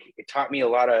music. It taught me a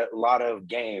lot of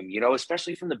game. You know,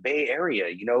 especially from the Bay Area.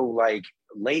 You know, like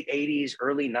late '80s,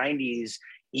 early '90s,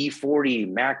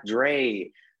 E40, Mac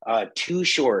Dre. Too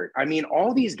Short. I mean,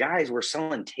 all these guys were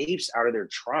selling tapes out of their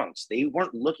trunks. They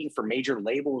weren't looking for major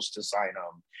labels to sign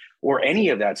them or any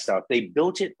of that stuff. They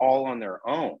built it all on their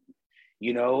own,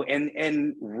 you know,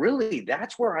 and really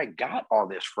that's where I got all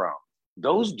this from.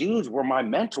 Those dudes were my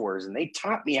mentors and they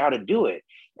taught me how to do it.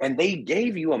 And they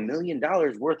gave you $1 million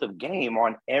worth of game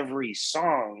on every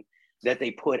song that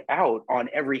they put out, on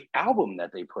every album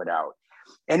that they put out.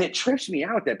 And it trips me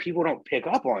out that people don't pick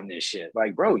up on this shit.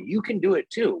 Like, bro, you can do it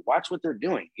too. Watch what they're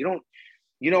doing. You don't,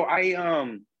 you know, I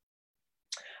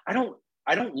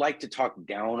don't like to talk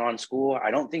down on school.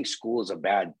 I don't think school is a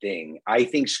bad thing. I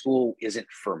think school isn't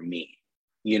for me,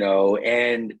 you know,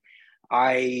 and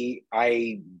I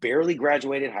barely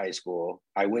graduated high school.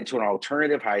 I went to an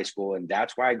alternative high school and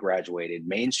that's why I graduated.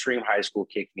 Mainstream high school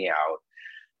kicked me out.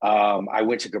 I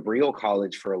went to Cabrillo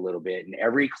College for a little bit, and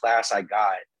every class I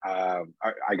got,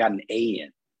 I got an A in,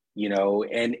 you know,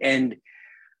 and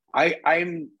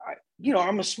I'm you know,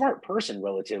 I'm a smart person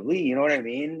relatively, you know what I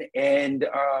mean? And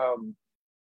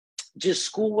just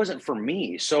school wasn't for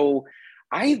me. So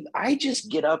I just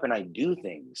get up and I do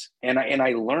things, and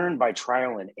I learn by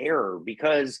trial and error,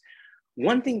 because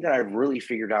one thing that I've really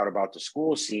figured out about the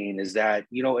school scene is that,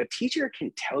 you know, a teacher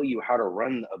can tell you how to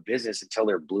run a business until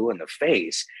they're blue in the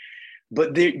face,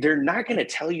 but they're not going to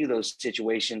tell you those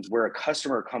situations where a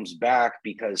customer comes back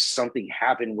because something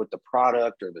happened with the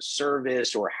product or the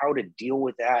service, or how to deal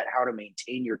with that, how to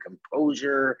maintain your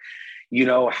composure, you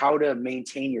know, how to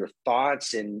maintain your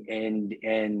thoughts and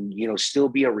you know, still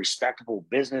be a respectable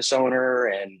business owner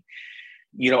and,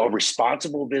 you know, a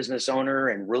responsible business owner,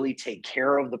 and really take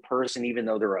care of the person even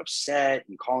though they're upset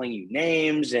and calling you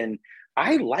names. And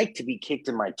I like to be kicked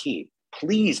in my teeth.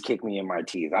 Please kick me in my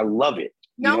teeth. I love it.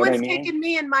 You no know one's kicking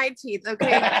me in my teeth.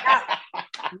 Okay.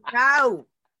 No.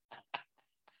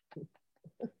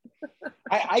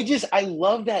 I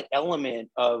love that element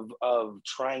of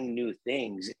trying new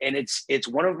things. And it's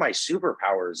one of my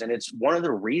superpowers. And it's one of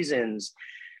the reasons,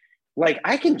 like,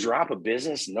 I can drop a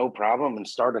business, no problem, and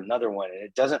start another one. And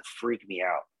it doesn't freak me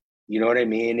out. You know what I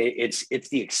mean? It's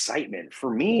the excitement.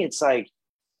 For me, it's like,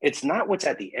 it's not what's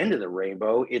at the end of the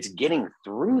rainbow. It's getting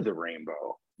through the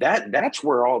rainbow. That's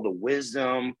where all the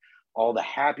wisdom, all the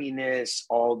happiness,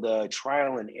 all the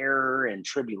trial and error and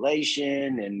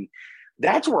tribulation, and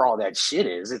that's where all that shit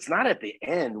is. It's not at the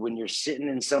end when you're sitting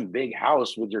in some big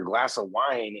house with your glass of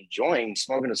wine, enjoying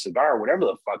smoking a cigar, whatever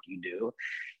the fuck you do.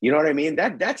 You know what I mean?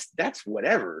 That's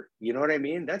whatever. You know what I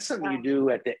mean? That's something you do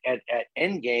at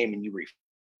end game, and you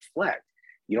reflect.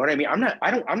 You know what I mean?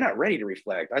 I'm not ready to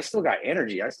reflect. I still got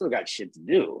energy. I still got shit to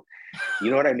do. You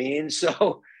know what I mean?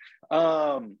 So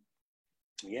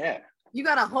yeah. You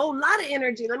got a whole lot of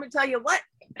energy. Let me tell you what,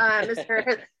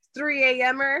 Mr. 3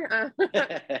 a.m.er.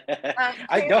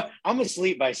 I'm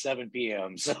asleep by 7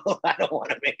 p.m. So I don't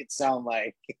want to make it sound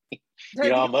like, you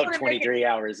know, I'm up 23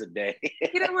 hours a day.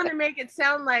 You don't want to make it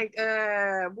sound like,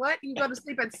 what? You go to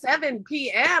sleep at 7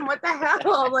 p.m. What the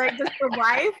hell? Like, does your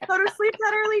wife go to sleep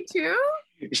that early too?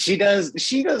 She does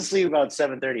sleep about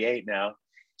 7:38 now.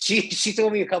 She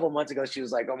told me a couple months ago, she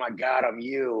was like, oh my God, I'm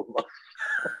you.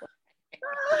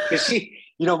 Because you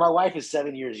know, my wife is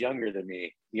 7 years younger than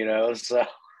me, you know, so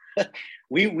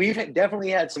we've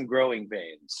definitely had some growing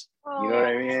pains. You know what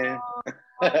I mean?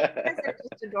 You guys are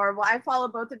just adorable. I follow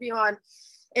both of you on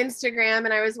Instagram,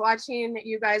 and I was watching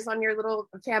you guys on your little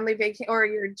family vacation or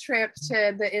your trip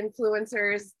to the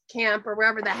influencers camp or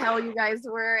wherever the hell you guys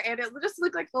were, and it just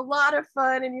looked like a lot of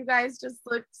fun, and you guys just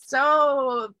looked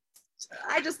so,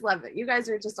 I just love it. You guys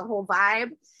are just a whole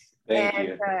vibe. Thank and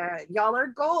you. Y'all are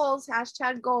goals,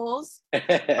 #goals.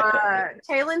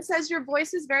 Kaylin says your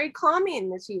voice is very calming,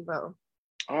 Nativo.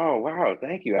 Oh, wow.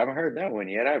 Thank you. I haven't heard that one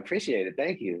yet. I appreciate it.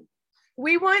 Thank you.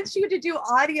 We want you to do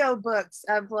audio books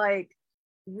of like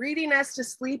reading us to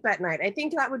sleep at night. I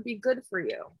think that would be good for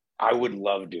you. I would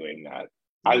love doing that.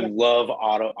 I love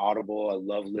Audible. I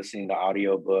love listening to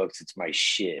audiobooks. It's my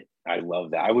shit. I love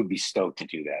that. I would be stoked to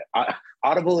do that.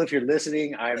 Audible, if you're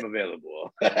listening, I'm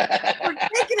available. We're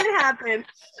making it happen.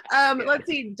 Let's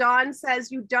see. Dawn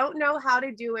says you don't know how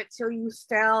to do it till you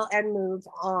fail and move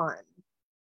on.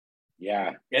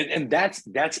 Yeah. And that's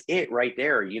it right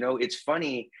there. You know, it's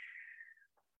funny.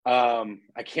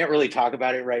 I can't really talk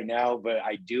about it right now, but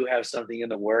I do have something in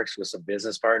the works with some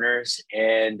business partners.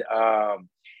 And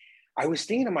I was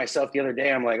thinking to myself the other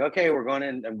day, I'm like, okay,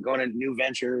 I'm going a new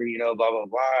venture, you know, blah, blah,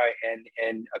 blah.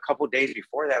 And a couple of days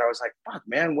before that, I was like, fuck,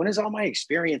 man, when is all my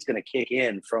experience going to kick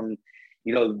in from,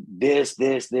 you know, this,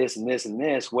 and this, and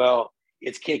this? Well,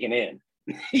 it's kicking in.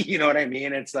 You know what I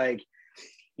mean? It's like,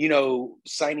 you know,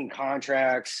 signing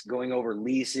contracts, going over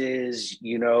leases,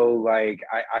 you know, like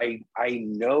I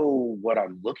know what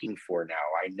I'm looking for now.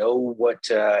 I know what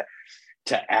to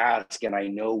ask, and I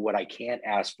know what I can't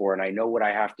ask for, and I know what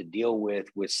I have to deal with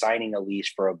signing a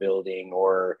lease for a building,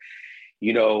 or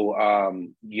you know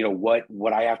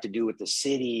what I have to do with the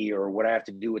city, or what I have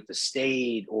to do with the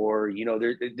state, or you know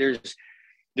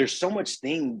there's so much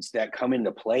things that come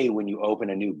into play when you open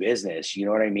a new business, you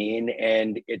know what I mean?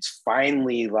 And it's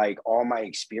finally like all my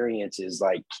experiences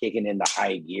like kicking into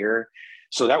high gear.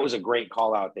 So that was a great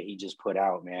call out that he just put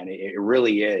out, man. It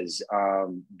really is,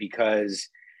 because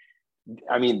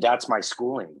I mean, that's my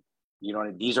schooling, you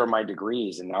know, these are my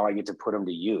degrees, and now I get to put them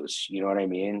to use, you know what I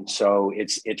mean? So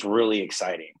it's really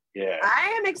exciting. Yeah.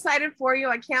 I am excited for you.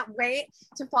 I can't wait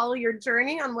to follow your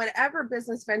journey on whatever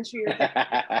business venture you're doing.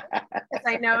 Because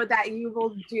I know that you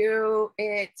will do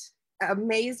it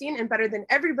amazing and better than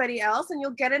everybody else, and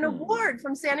you'll get an award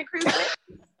from Santa Cruz.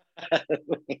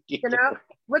 You know,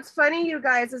 what's funny, you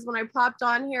guys, is when I popped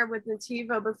on here with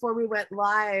Nativo before we went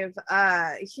live,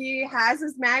 he has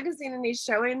his magazine and he's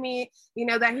showing me, you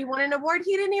know, that he won an award.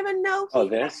 He didn't even know he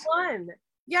won.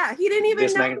 Yeah, he didn't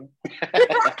even know. He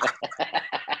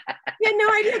had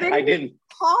no idea. I didn't.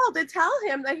 Paul to tell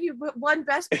him that he won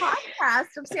Best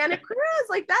Podcast of Santa Cruz.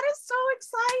 Like, that is so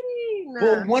exciting.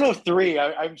 Well, one of three.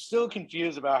 I'm still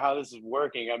confused about how this is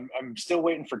working. I'm still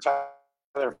waiting for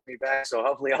Tyler feedback. So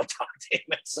hopefully I'll talk to him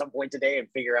at some point today and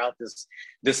figure out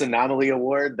this anomaly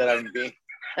award that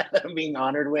I'm being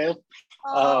honored with.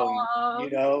 You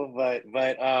know, but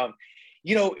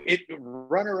you know, it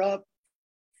runner up,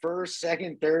 first,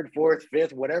 second, third, fourth,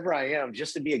 fifth, whatever I am,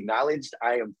 just to be acknowledged,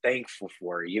 I am thankful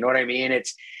for. You know what I mean?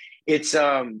 It's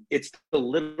the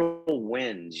little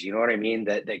wins, you know what I mean,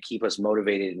 that keep us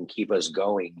motivated and keep us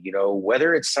going. You know,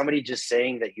 whether it's somebody just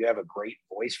saying that you have a great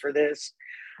voice for this,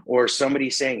 or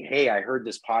somebody saying, hey, I heard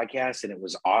this podcast and it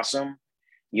was awesome.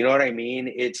 You know what I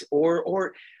mean? It's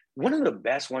or one of the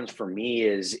best ones for me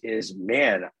is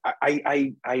man,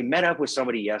 I met up with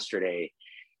somebody yesterday.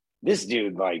 This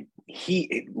dude, like,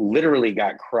 he literally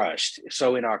got crushed.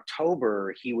 So in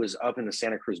October, he was up in the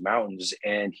Santa Cruz Mountains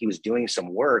and he was doing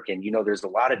some work. And, you know, there's a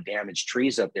lot of damaged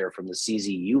trees up there from the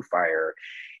CZU fire.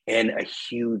 And a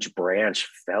huge branch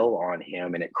fell on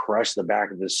him and it crushed the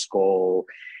back of his skull.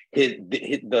 His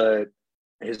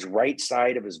right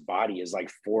side of his body is like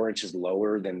 4 inches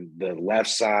lower than the left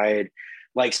side.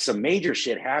 Like, some major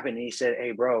shit happened. And he said,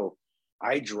 hey, bro,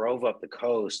 I drove up the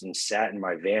coast and sat in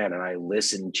my van and I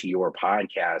listened to your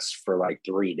podcast for like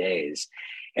 3 days.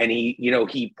 And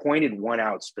he pointed one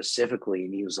out specifically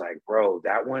and he was like, bro,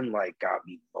 that one like got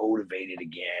me motivated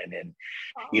again. And,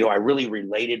 you know, I really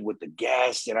related with the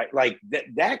guest. And I like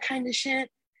that kind of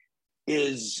shit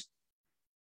is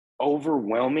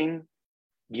overwhelming.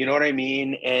 You know what I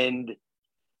mean? And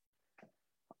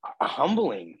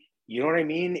humbling, you know what I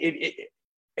mean?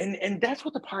 And that's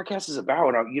what the podcast is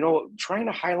about. You know, trying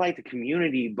to highlight the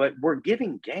community, but we're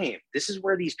giving game. This is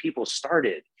where these people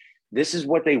started. This is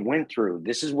what they went through.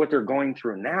 This is what they're going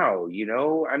through now. You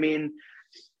know, I mean,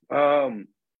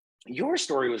 your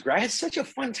story was great. I had such a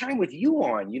fun time with you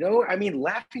on, you know, I mean,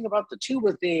 laughing about the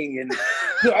tuba thing. And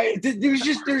you know,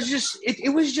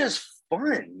 it was just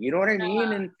fun. You know what I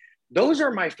mean? And those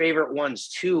are my favorite ones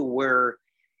too, where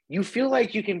you feel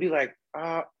like you can be like,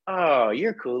 oh,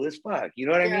 you're cool as fuck. You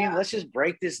know what I mean? Let's just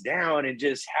break this down and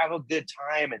just have a good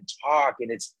time and talk.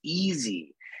 And it's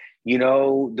easy. You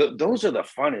know, those are the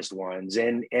funnest ones.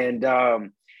 And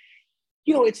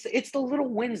you know, it's the little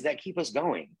wins that keep us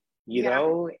going, you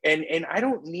know? And I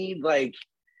don't need, like,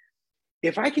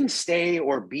 if I can stay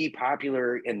or be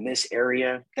popular in this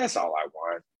area, that's all I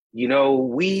want. You know,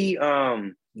 we,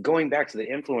 going back to the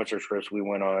influencer trips we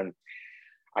went on,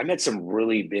 I met some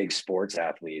really big sports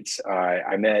athletes.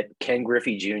 I met Ken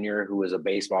Griffey Jr., who was a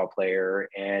baseball player,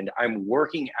 and I'm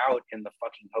working out in the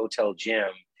fucking hotel gym.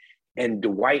 And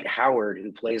Dwight Howard,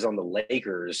 who plays on the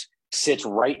Lakers, sits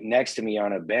right next to me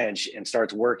on a bench and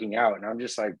starts working out. And I'm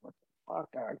just like, what the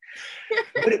fuck, dog?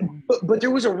 but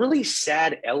there was a really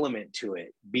sad element to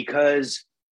it, because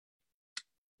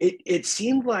it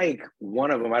seemed like one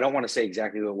of them, I don't want to say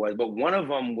exactly what it was, but one of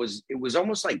them it was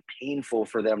almost like painful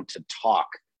for them to talk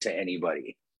to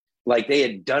anybody. Like, they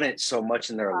had done it so much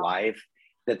in their life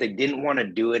that they didn't want to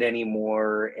do it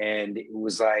anymore. And it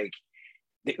was like,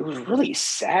 it was really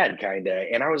sad, kind of.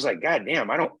 And I was like, God damn,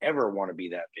 I don't ever want to be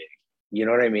that big. You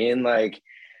know what I mean? Like,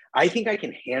 I think I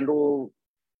can handle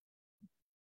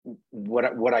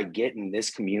what I get in this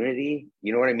community.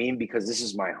 You know what I mean? Because this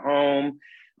is my home.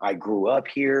 I grew up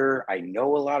here. I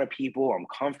know a lot of people. I'm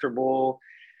comfortable.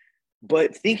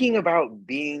 But thinking about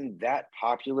being that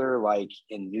popular, like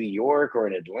in New York or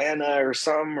in Atlanta or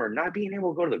something, or not being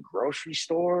able to go to the grocery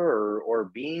store, or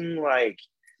being like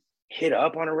hit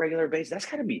up on a regular basis, that's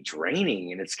got to be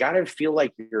draining. And it's got to feel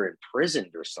like you're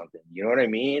imprisoned or something. You know what I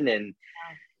mean? And,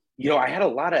 you know, I had a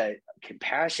lot of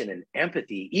compassion and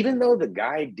empathy, even though the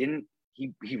guy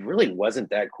he really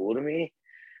wasn't that cool to me.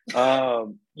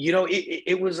 You know,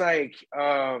 it was like,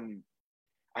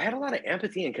 I had a lot of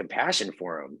empathy and compassion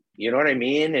for him. You know what I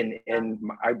mean? And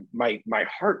my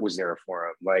heart was there for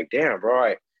him. Like, damn,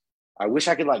 bro, I wish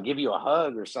I could like give you a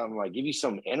hug or something, like give you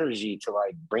some energy to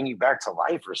like bring you back to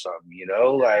life or something, you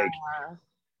know, like,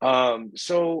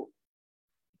 so,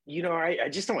 you know, I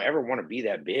just don't ever want to be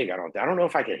that big. I don't know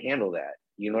if I could handle that.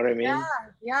 You know what I mean?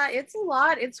 Yeah, it's a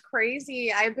lot. It's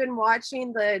crazy. I've been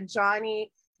watching the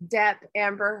Johnny Depp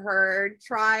Amber Heard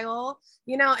trial,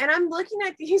 you know, and I'm looking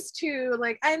at these two,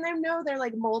 like, and I know they're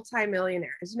like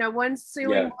multi-millionaires, you know, one's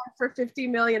suing one for 50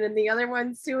 million and the other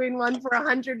one's suing one for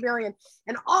 100 million,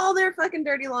 and all their fucking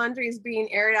dirty laundry is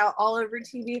being aired out all over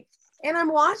TV. And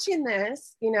I'm watching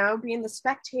this, you know, being the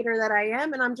spectator that I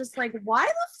am, and I'm just like, why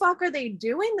the fuck are they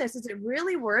doing this? Is it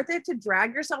really worth it to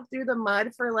drag yourself through the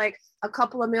mud for like a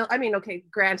couple of I mean, okay,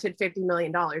 granted, $50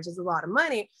 million is a lot of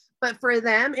money, But for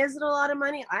them, is it a lot of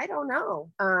money? I don't know.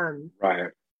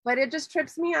 Right. But it just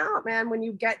trips me out, man, when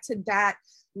you get to that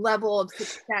level of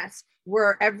success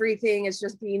where everything is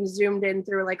just being zoomed in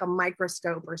through like a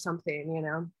microscope or something, you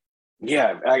know?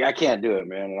 Yeah, I can't do it,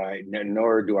 man.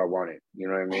 Nor do I want it. You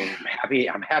know what I mean?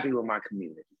 I'm happy with my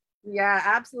community. Yeah,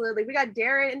 absolutely. We got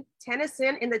Darren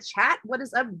Tennyson in the chat. What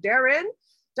is up, Darren?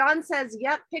 Don says,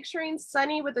 yep, picturing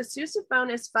Sunny with a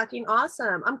sousaphone is fucking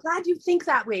awesome. I'm glad you think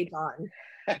that way, Don.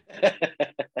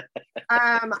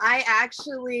 I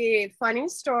actually, funny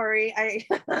story, I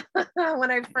when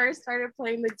I first started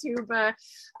playing the tuba,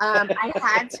 I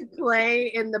had to play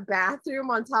in the bathroom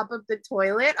on top of the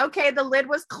toilet. Okay, the lid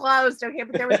was closed, okay,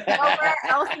 but there was nowhere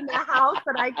else in the house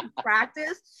that I could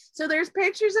practice. So there's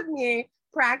pictures of me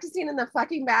practicing in the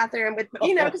fucking bathroom with,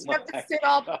 you know, because you have to sit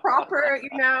all proper,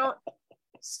 you know.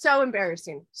 So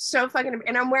embarrassing, so fucking,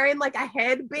 and I'm wearing like a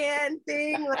headband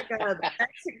thing, like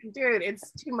dude,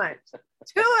 it's too much.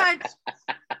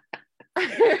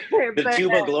 The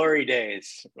tuba glory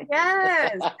days.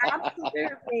 Yes,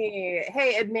 absolutely.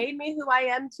 Hey, it made me who I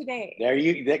am today.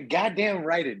 That goddamn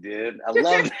right it did. I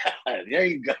love that. There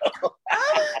you go.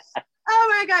 Oh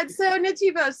my God. So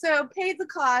Nativo, so Paid the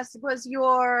Cost was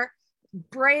your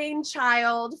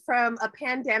brainchild from a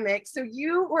pandemic, so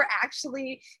you were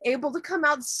actually able to come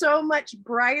out so much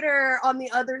brighter on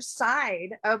the other side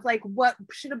of like what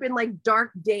should have been like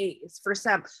dark days for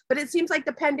some, but it seems like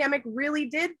the pandemic really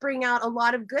did bring out a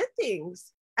lot of good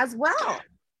things as well.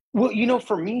 Well, you know,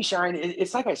 for me, Shine,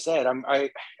 it's like I said, I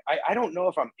don't know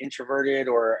if I'm introverted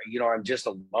or, you know, I'm just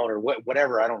alone or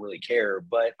whatever. I don't really care,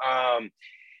 but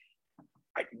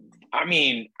I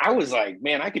mean, I was like,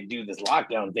 man, I could do this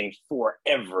lockdown thing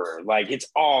forever. Like, it's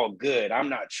all good. I'm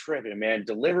not tripping, man.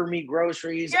 Deliver me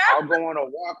groceries. Yeah. I'll go on a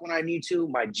walk when I need to.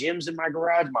 My gym's in my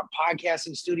garage. My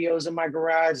podcasting studio's in my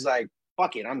garage. Like,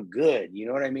 fuck it, I'm good. You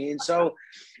know what I mean? So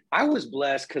I was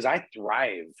blessed because I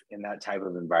thrive in that type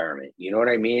of environment. You know what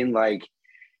I mean? Like,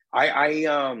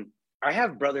 I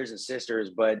have brothers and sisters,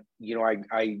 but you know,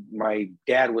 my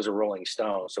dad was a Rolling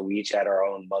Stone, so we each had our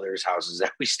own mother's houses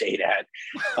that we stayed at,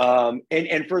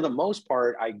 and for the most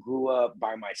part, I grew up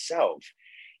by myself.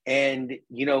 And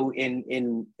you know,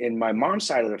 in my mom's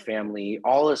side of the family,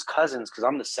 all his cousins, because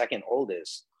I'm the second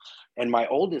oldest, and my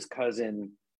oldest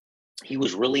cousin, he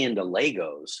was really into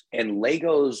Legos, and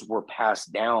Legos were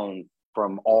passed down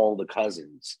from all the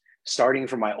cousins, starting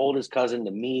from my oldest cousin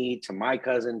to me to my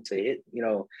cousin to it, you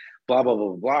know. Blah, blah,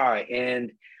 blah, blah.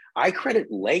 And I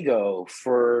credit Lego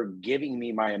for giving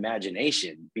me my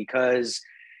imagination because,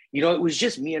 you know, it was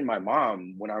just me and my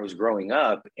mom when I was growing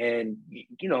up. And,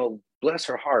 you know, bless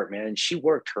her heart, man, she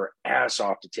worked her ass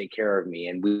off to take care of me.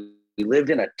 And we lived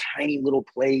in a tiny little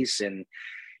place. And,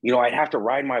 you know, I'd have to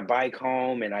ride my bike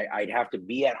home and I'd have to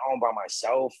be at home by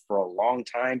myself for a long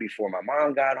time before my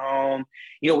mom got home.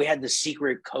 You know, we had the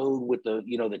secret code with the,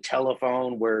 you know, the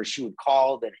telephone where she would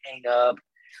call, then hang up.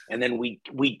 And then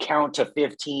we'd count to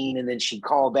 15 and then she'd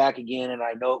call back again and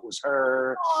I know it was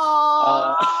her.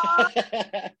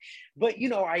 But, you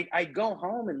know, I'd go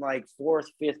home in like 4th,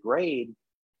 5th grade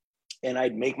and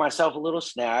I'd make myself a little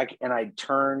snack and I'd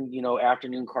turn, you know,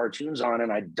 afternoon cartoons on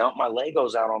and I'd dump my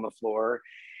Legos out on the floor.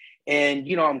 And,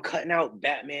 you know, I'm cutting out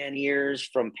Batman ears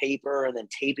from paper and then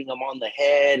taping them on the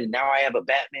head. And now I have a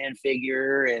Batman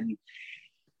figure. And,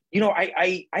 you know,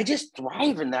 I just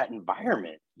thrive in that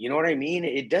environment. You know what I mean?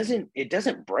 It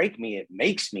doesn't break me. It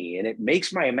makes me, and it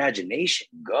makes my imagination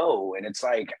go. And it's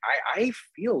like, I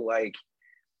feel like,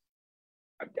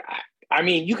 I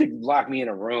mean, you could lock me in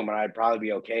a room and I'd probably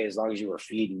be okay as long as you were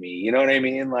feeding me. You know what I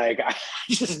mean? Like, I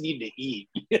just need to eat.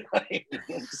 You know what I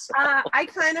mean? So. I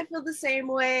kind of feel the same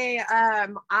way.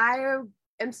 I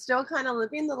am still kind of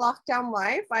living the lockdown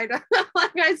life. I don't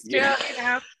like I still, yeah. You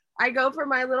know, I go for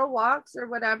my little walks or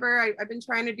whatever. I've been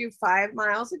trying to do 5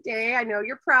 miles a day. I know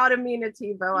you're proud of me,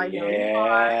 Nativo. I know you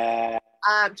are.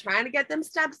 I'm trying to get them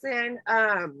steps in.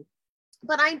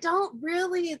 But I don't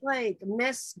really like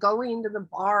miss going to the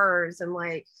bars and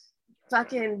like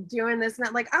fucking doing this and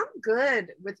that. Like, I'm good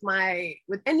with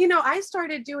and you know, I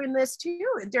started doing this too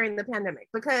during the pandemic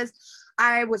because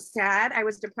I was sad, I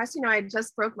was depressed, you know, I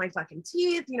just broke my fucking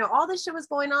teeth, you know, all this shit was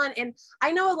going on. And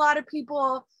I know a lot of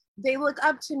people, they look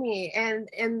up to me and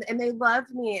they love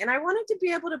me. And I wanted to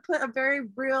be able to put a very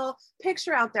real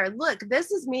picture out there. Look,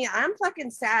 this is me. I'm fucking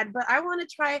sad, but I want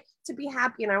to try to be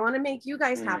happy and I want to make you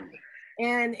guys happy.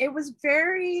 And it was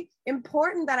very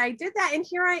important that I did that. And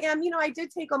here I am, you know, I did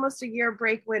take almost a year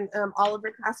break when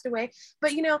Oliver passed away,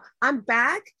 but you know, I'm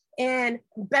back and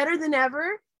better than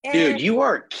ever. And dude, you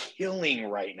are killing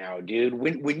right now, dude.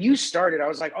 When you started, I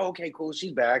was like, oh, okay, cool,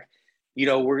 she's back.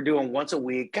 we're doing once a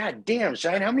week. God damn,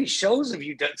 Shine, how many shows have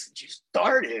you done since you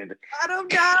started? I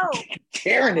don't know.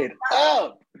 Tearing it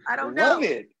up. I don't know. Love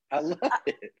it. I love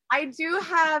it. I do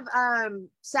have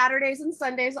Saturdays and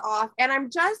Sundays off, and I'm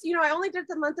just, I only did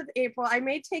the month of April. I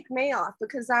may take May off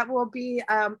because that will be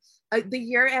the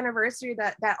year anniversary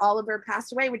that Oliver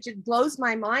passed away, which it blows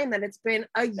my mind that it's been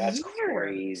a year. That's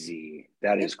crazy.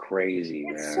 That is crazy,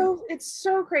 it's man. It's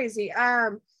so crazy.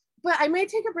 But I may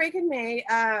take a break in May.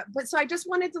 But so I just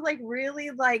wanted to really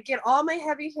get all my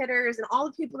heavy hitters and all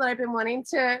the people that I've been wanting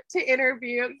to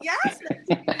interview. Yes.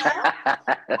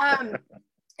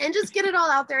 And just get it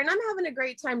all out there. And I'm having a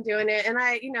great time doing it. And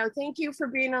I, thank you for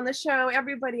being on the show.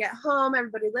 Everybody at home,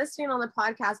 everybody listening on the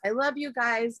podcast. I love you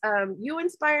guys. You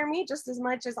inspire me just as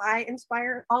much as I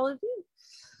inspire all of you.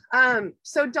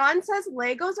 So Dawn says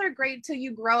Legos are great till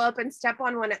you grow up and step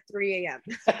on one at 3 a.m.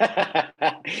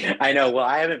 I know. Well,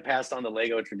 I haven't passed on the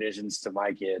Lego traditions to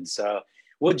my kids. So,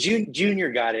 well,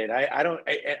 Junior got it.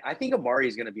 I think Amari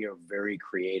is going to be a very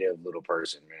creative little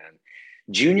person, man.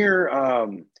 Junior,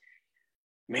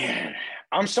 man,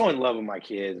 I'm so in love with my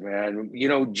kids, man.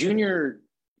 Junior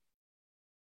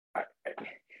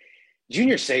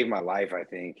saved my life, I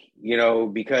think,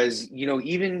 because,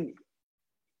 even,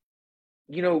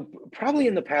 probably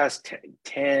in the past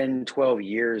 10, 12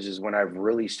 years is when I've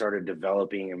really started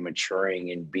developing and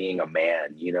maturing and being a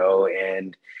man,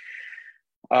 and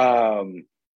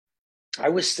I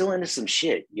was still into some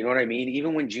shit, you know what I mean?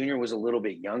 Even when Junior was a little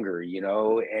bit younger,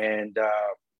 and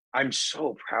I'm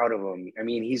so proud of him. I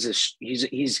mean, he's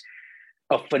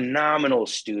a phenomenal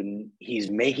student.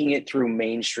 He's making it through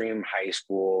mainstream high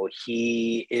school.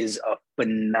 He is a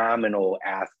phenomenal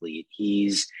athlete.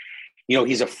 He's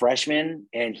a freshman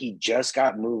and he just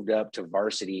got moved up to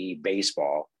varsity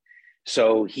baseball.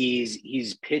 So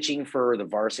he's pitching for the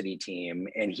varsity team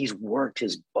and he's worked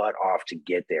his butt off to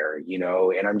get there,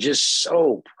 and I'm just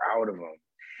so proud of him.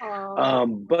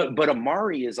 But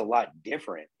Amari is a lot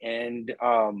different. And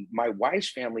my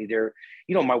wife's family,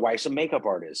 my wife's a makeup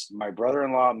artist. My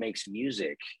brother-in-law makes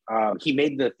music. He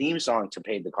made the theme song to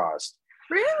Paid the Cost.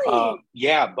 Really?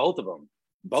 Yeah, both of them.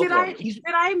 Did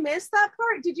I miss that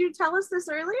part? Did you tell us this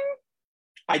earlier?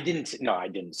 I didn't. No, I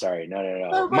didn't. Sorry. No.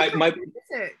 Oh,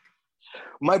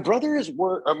 My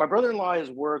brother-in-law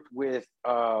has worked with,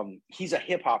 he's a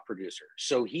hip hop producer.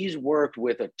 So he's worked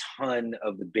with a ton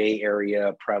of the Bay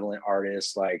Area prevalent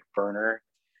artists like Burner,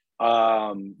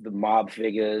 the Mob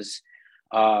Figures.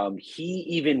 He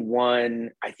even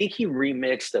won, I think he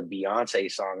remixed a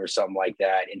Beyonce song or something like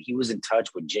that. And he was in touch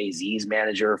with Jay-Z's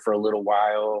manager for a little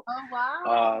while. Oh,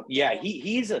 wow. Yeah,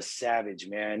 he's a savage,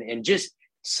 man. And just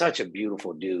such a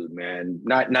beautiful dude, man.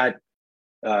 Not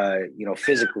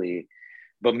physically,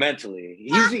 but mentally.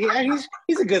 He's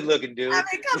a good looking dude. I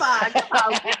mean, come on.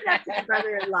 That's his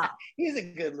brother-in-law. He's a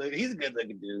good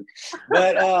looking dude.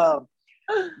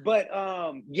 But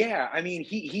yeah, I mean,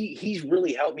 he's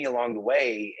really helped me along the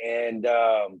way. And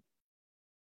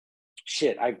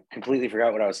shit, I completely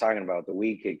forgot what I was talking about. The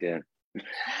weed kicked in.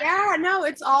 Yeah, no,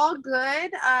 it's all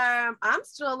good. I'm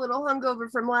still a little hungover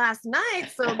from last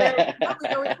night, so there we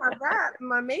always have that.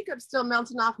 My makeup's still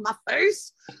melting off my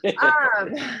face.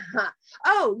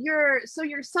 Oh, your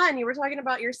son. You were talking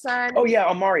about your son. Oh yeah,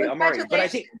 Amari. But I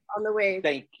think on the way.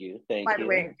 Thank you. By the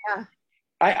way, yeah.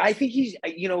 I think he's,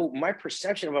 my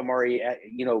perception of Amari at,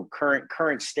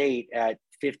 current state at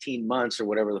 15 months or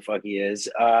whatever the fuck he is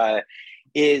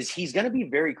he's going to be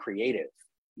very creative.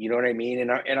 You know what I mean?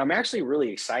 And I'm actually really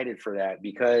excited for that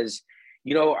because,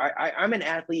 I'm an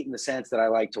athlete in the sense that I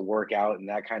like to work out and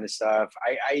that kind of stuff.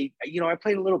 I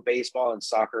played a little baseball and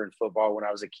soccer and football when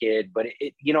I was a kid, but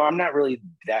I'm not really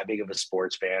that big of a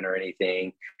sports fan or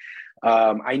anything.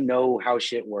 I know how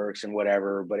shit works and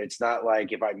whatever, but it's not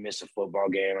like if I miss a football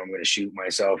game, I'm going to shoot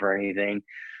myself or anything.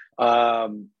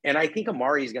 And I think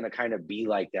Amari is going to kind of be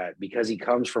like that because he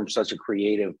comes from such a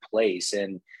creative place.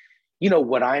 And,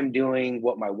 what I'm doing,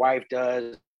 what my wife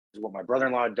does, what my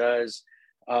brother-in-law does.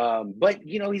 But,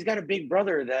 he's got a big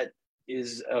brother that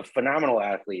is a phenomenal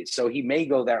athlete. So he may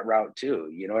go that route too.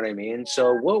 You know what I mean?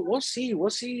 So we'll see.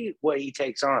 We'll see what he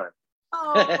takes on.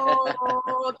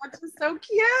 Oh, that's just so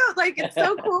cute. Like, it's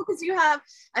so cool because you have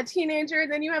a teenager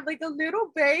and then you have like a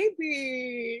little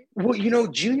baby. Well,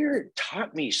 Junior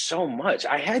taught me so much.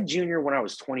 I had Junior when I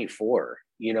was 24,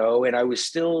 and I was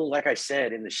still, like I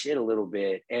said, in the shit a little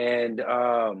bit. And,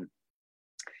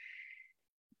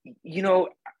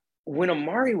 when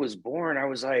Amari was born, I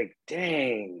was like,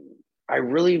 dang, I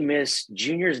really miss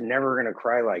Junior's never going to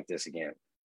cry like this again.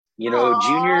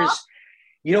 Aww.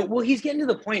 Well, he's getting to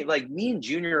the point, like me and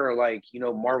Junior are like,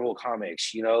 Marvel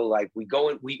comics, like we go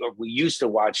and we used to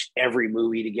watch every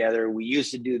movie together. We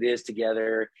used to do this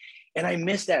together. And I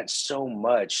miss that so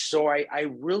much. So I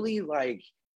really like,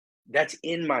 that's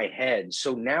in my head.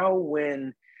 So now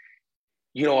when,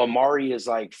 Amari is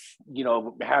like,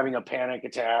 having a panic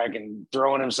attack and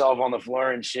throwing himself on the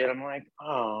floor and shit, I'm like,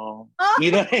 oh,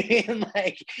 you know what I mean?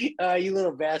 Like, you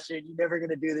little bastard, you're never going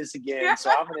to do this again. So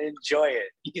I'm going to enjoy it.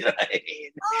 You know what I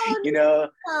mean?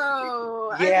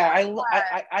 Yeah,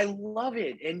 I love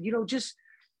it. And, just,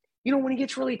 when he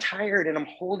gets really tired and I'm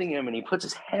holding him and he puts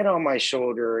his head on my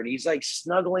shoulder and he's like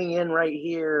snuggling in right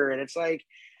here. And it's like,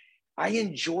 I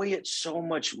enjoy it so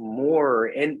much more.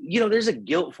 And, there's a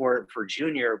guilt for it for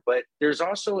Junior, but there's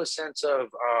also a sense of,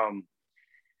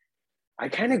 I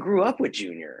kind of grew up with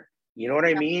Junior, you know what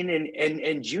I mean?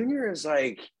 And Junior is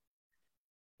like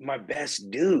my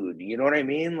best dude, you know what I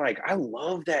mean? Like, I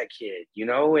love that kid,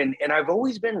 and I've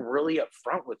always been really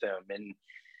upfront with him. And,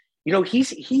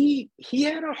 he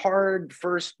had a hard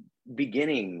first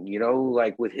beginning,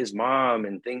 like with his mom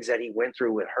and things that he went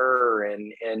through with her.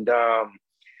 And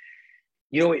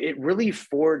it really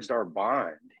forged our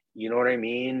bond. You know what I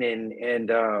mean?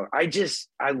 And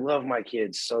I love my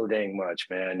kids so dang much,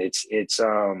 man. It's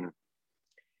an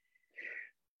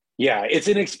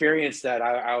experience that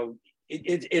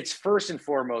it's first and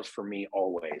foremost for me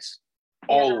always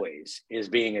is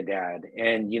being a dad.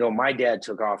 And, my dad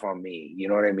took off on me, you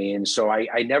know what I mean? So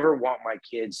I never want my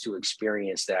kids to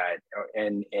experience that.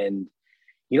 And,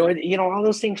 all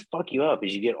those things fuck you up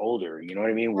as you get older. You know what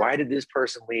I mean? Why did this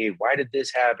person leave? Why did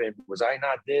this happen? Was I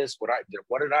not this? What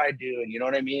did I do? And you know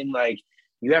what I mean? Like,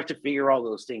 you have to figure all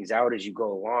those things out as you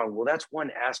go along. Well, that's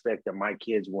one aspect that my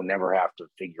kids will never have to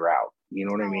figure out. You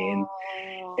know what I mean?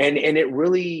 And it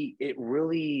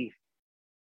really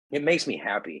makes me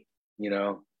happy,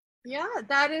 Yeah,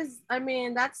 that's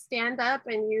stand up,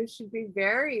 and you should be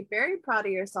very, very proud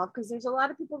of yourself, because there's a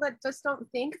lot of people that just don't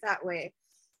think that way.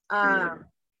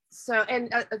 So, and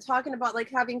talking about like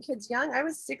having kids young, I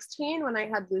was 16 when I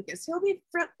had Lucas. He'll be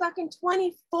fucking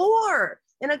 24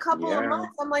 in a couple of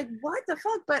months. I'm like, what the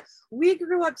fuck? But we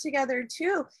grew up together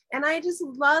too, and I just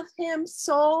love him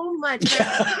so much.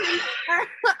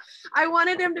 I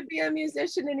wanted him to be a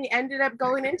musician, and he ended up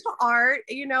going into art,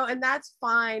 and that's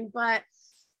fine. But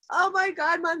oh my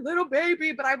God, my little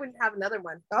baby! But I wouldn't have another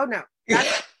one. Oh no,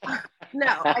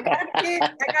 no, I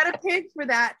got a pig for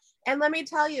that. And let me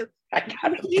tell you,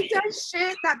 he does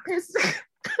shit that pisses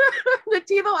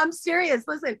Nativo, I'm serious.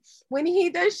 Listen, when he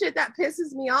does shit that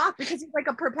pisses me off, because he's like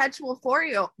a perpetual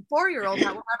four-year-old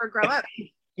that will never grow up.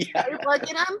 I look at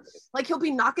him, like he'll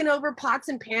be knocking over pots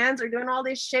and pans or doing all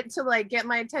this shit to like get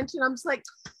my attention. I'm just like,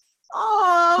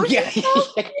 oh, yeah,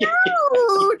 so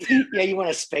cute. Yeah, you want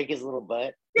to spank his little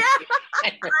butt. Yeah.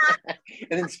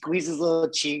 And then squeeze his little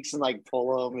cheeks and like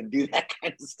pull him and do that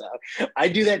kind of stuff. I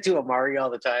do that to Amari all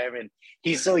the time, and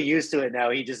he's so used to it now,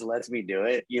 he just lets me do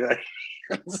it,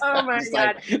 So oh my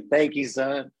God. Like, thank you,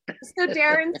 son. So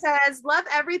Darren says, love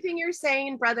everything you're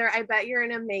saying, brother. I bet you're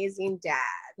an amazing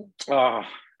dad. Oh,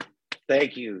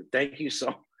 thank you so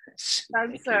much.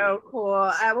 That's so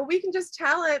cool. Well, we can just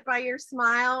tell it by your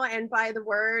smile and by the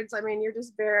words. I mean, you're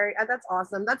just very, that's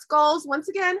awesome. That's goals. Once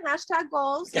again,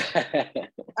 #goals.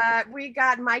 We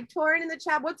got Mike Torrin in the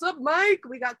chat. What's up, Mike?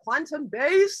 We got Quantum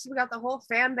Base. We got the whole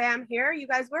fam bam here. You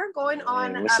guys, we're going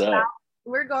on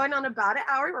about an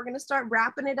hour. We're going to start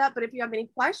wrapping it up. But if you have any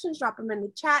questions, drop them in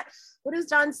the chat. What is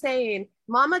John saying?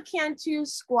 Mama can't you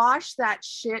squash that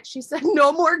shit? She said,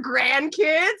 no more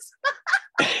grandkids.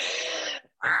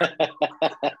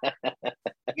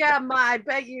 Yeah, I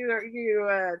bet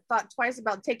you thought twice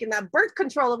about taking that birth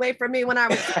control away from me when I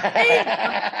was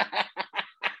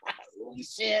holy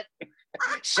shit.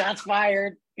 Shots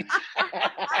fired.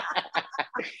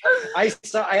 I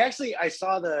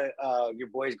saw the your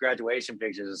boys' graduation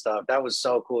pictures and stuff. That was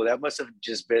so cool. That must have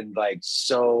just been like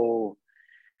so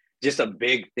just a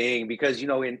big thing, because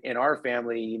in our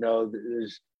family,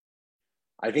 there's,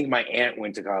 I think my aunt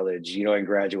went to college, and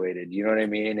graduated, you know what I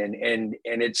mean? And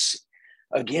it's,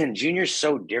 again, Junior's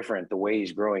so different the way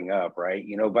he's growing up, right?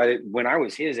 When I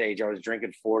was his age, I was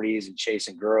drinking 40s and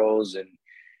chasing girls and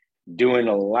doing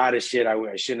a lot of shit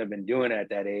I shouldn't have been doing at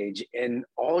that age. And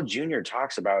all Junior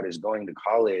talks about is going to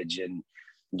college and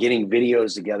getting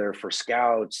videos together for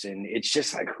scouts. And it's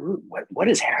just like, what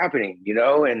is happening,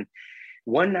 And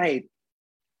one night,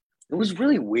 it was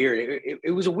really weird.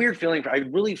 It was a weird feeling. I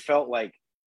really felt like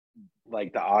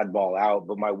the oddball out,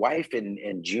 but my wife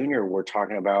and Junior were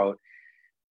talking about,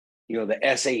 the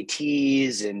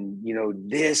SATs and,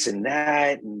 this and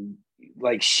that, and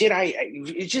like shit.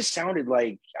 It just sounded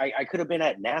like I could have been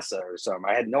at NASA or something.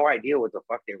 I had no idea what the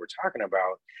fuck they were talking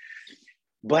about,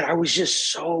 but I was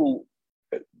just so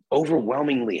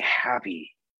overwhelmingly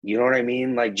happy. You know what I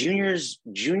mean? Like Junior's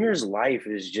life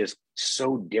is just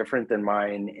so different than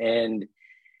mine, and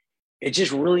it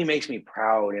just really makes me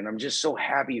proud. And I'm just so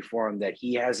happy for him that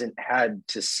he hasn't had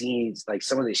to see like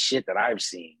some of the shit that I've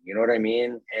seen. You know what I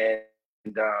mean?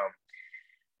 And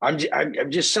I'm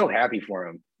just so happy for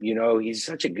him. You know, he's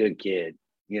such a good kid.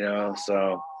 You know,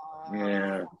 so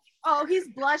yeah. Oh, he's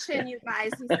blushing, you guys.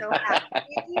 He's so happy.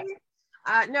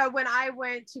 No, when I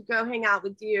went to go hang out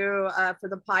with you for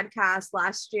the podcast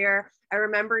last year, I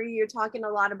remember you talking a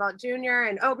lot about Junior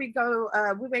and we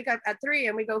wake up at 3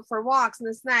 and we go for walks and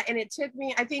this and that. And it took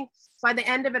me, I think by the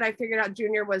end of it, I figured out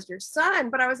Junior was your son,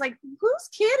 but I was like, whose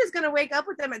kid is going to wake up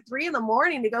with them at 3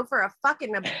 a.m. to go for a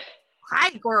fucking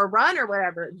hike or a run or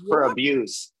whatever? For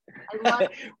abuse. I love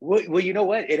it. Well, you know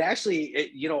what? It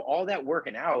actually, you know, all that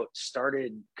working out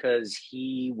started because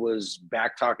he was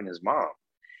back talking to his mom.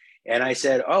 And I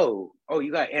said, oh,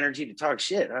 you got energy to talk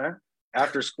shit, huh?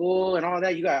 After school and all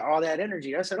that, you got all that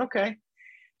energy. I said, okay.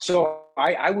 So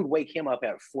I would wake him up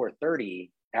at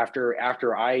 4:30 after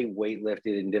I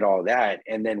weightlifted and did all that.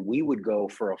 And then we would go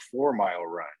for a 4-mile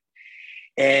run.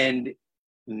 And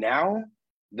now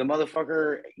the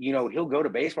motherfucker, you know, he'll go to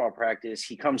baseball practice.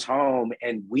 He comes home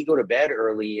and we go to bed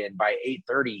early. And by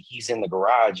 8:30, he's in the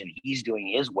garage and he's doing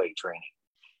his weight training.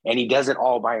 And he does it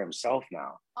all by himself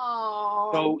now.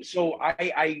 Oh, So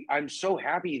I'm so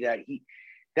happy that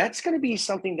that's going to be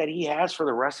something that he has for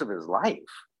the rest of his life,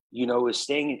 you know, is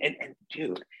staying and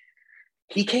dude,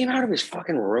 he came out of his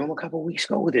fucking room a couple of weeks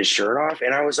ago with his shirt off.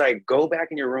 And I was like, go back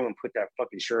in your room and put that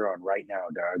fucking shirt on right now,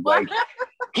 dog. Like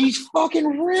he's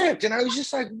fucking ripped. And I was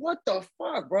just like, what the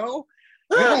fuck, bro?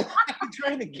 You know, I'm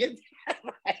trying to get that.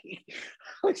 Like,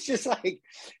 I was just like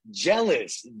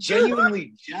jealous,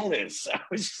 genuinely jealous. I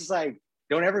was just like,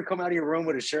 don't ever come out of your room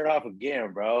with a shirt off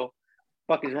again, bro.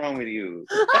 Fuck is wrong with you?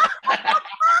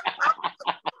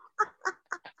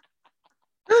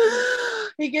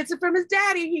 He gets it from his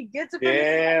daddy. He gets it from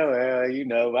well, you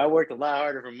know, I worked a lot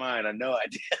harder for mine. I know I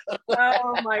did.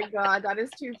 Oh my God, that is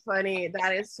too funny.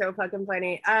 That is so fucking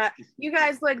funny. You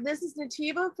guys, look, this is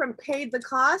Nativo from Paid the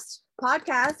Cost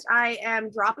podcast. I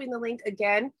am dropping the link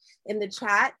again in the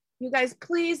chat. You guys,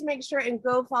 please make sure and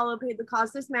go follow Paid the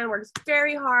Cost. This man works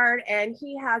very hard and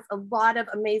he has a lot of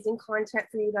amazing content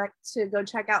for you to go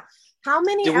check out. How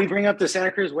many? Did we bring up the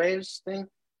Santa Cruz Waves thing?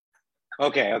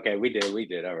 Okay, we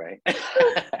did. All right.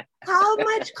 How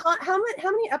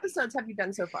many episodes have you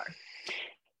done so far?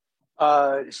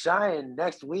 Cheyenne,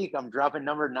 next week I'm dropping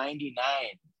number 99.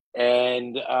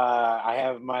 And I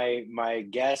have my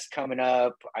guest coming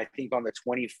up, I think on the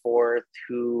 24th,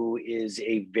 who is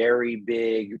a very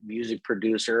big music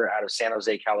producer out of San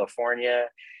Jose, California,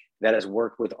 that has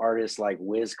worked with artists like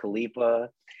Wiz Khalifa.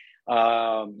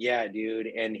 Yeah, dude.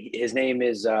 And his name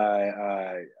is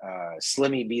Slimmy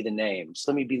Be the name.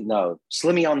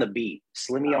 Slimmy on the beat.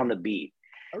 Slimmy on the beat.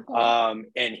 Okay.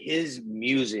 And his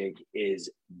music is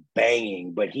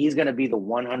banging, but he's going to be the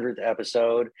 100th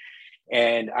episode.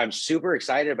 And I'm super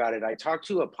excited about it. I talked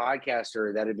to a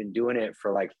podcaster that had been doing it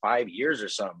for like 5 years or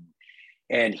something.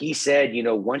 And he said, you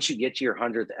know, once you get to your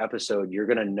 100th episode, you're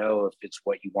going to know if it's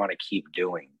what you want to keep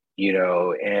doing, you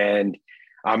know, and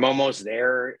I'm almost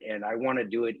there and I want to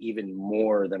do it even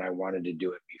more than I wanted to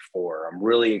do it before. I'm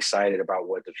really excited about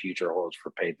what the future holds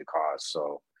for Paid the Cost.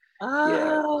 So,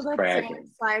 that's so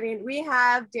exciting. We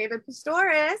have David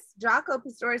Pastores, Jocko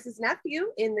Pastores'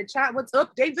 nephew, in the chat. What's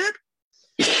up, David?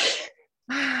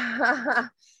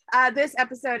 This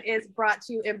episode is brought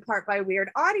to you in part by Weird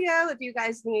Audio. If you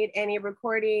guys need any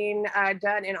recording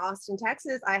done in Austin,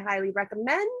 Texas, I highly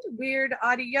recommend Weird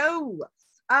Audio.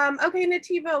 Okay,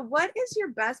 Nativo, what is your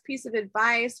best piece of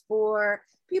advice for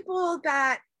people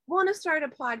that want to start a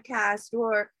podcast,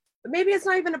 or maybe it's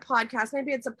not even a podcast,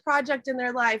 maybe it's a project in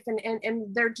their life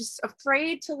and they're just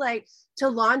afraid to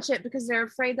launch it because they're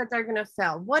afraid that they're going to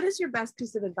fail? What is your best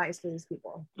piece of advice for these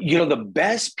people? You know, the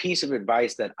best piece of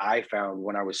advice that I found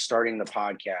when I was starting the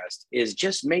podcast is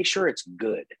just make sure it's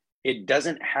good. It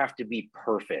doesn't have to be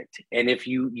perfect. And if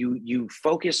you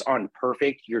focus on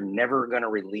perfect, you're never going to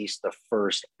release the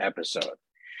first episode.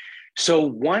 So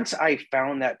once I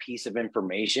found that piece of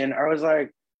information, I was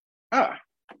like,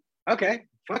 okay,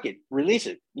 fuck it, release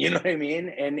it. You know what I mean?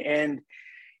 And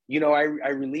you know, I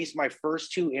released my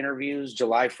first 2 interviews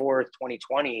July 4th,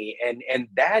 2020. And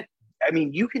that, I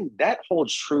mean, that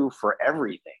holds true for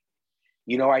everything.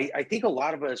 You know, I think a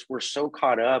lot of us were so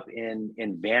caught up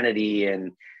in vanity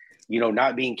and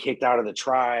not being kicked out of the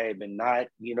tribe and not,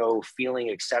 feeling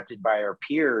accepted by our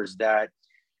peers, that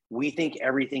we think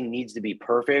everything needs to be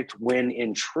perfect when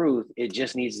in truth, it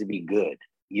just needs to be good.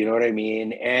 You know what I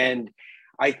mean? And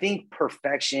I think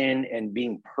perfection and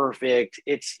being perfect,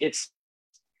 it's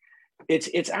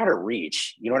out of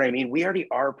reach. You know what I mean? We already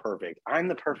are perfect. I'm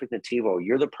the perfect Nativo.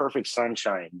 You're the perfect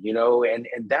sunshine, and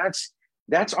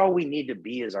that's all we need to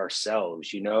be is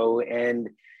ourselves, and,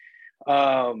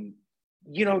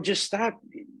 just stop.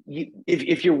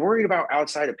 If you're worried about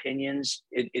outside opinions,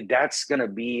 that's going to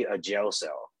be a jail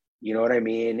cell. You know what I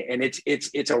mean? And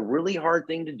it's a really hard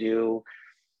thing to do.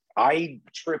 I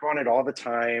trip on it all the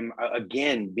time.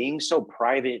 Again, being so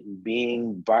private and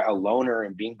being by a loner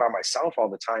and being by myself all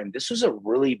the time, this was a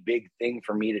really big thing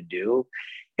for me to do.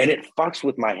 And it fucks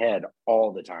with my head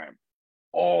all the time.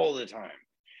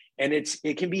 And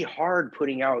it can be hard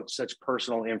putting out such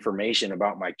personal information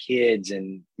about my kids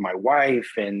and my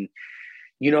wife and,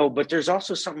 but there's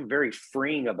also something very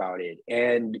freeing about it.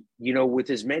 And, with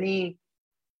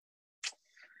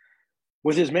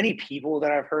as many people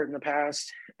that I've hurt in the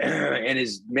past and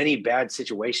as many bad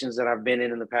situations that I've been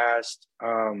in the past,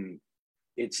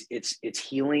 it's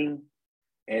healing,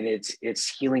 and it's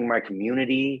healing my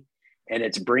community, and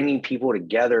it's bringing people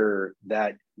together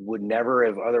that would never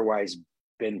have otherwise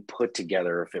been put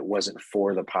together if it wasn't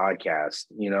for the podcast,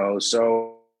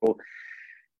 so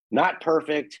not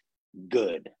perfect,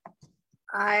 good.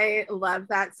 I love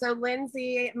that. So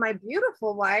Lindsay, my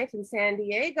beautiful wife in San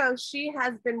Diego, she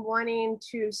has been wanting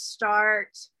to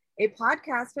start a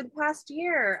podcast for the past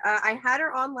year. I had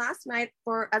her on last night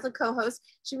as a co-host.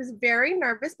 She was very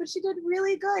nervous, but she did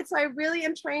really good. So I really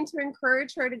am trying to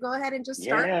encourage her to go ahead and just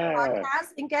start the podcast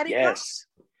and get it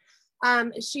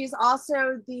going. She's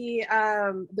also the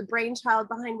brainchild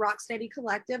behind Rocksteady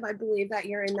Collective. I believe that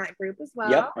you're in that group as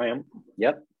well. Yep, I am.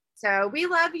 Yep. So we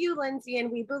love you, Lindsay,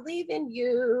 and we believe in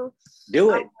you.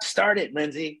 Do it. Start it,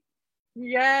 Lindsay.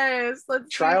 Yes.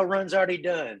 Trial run's already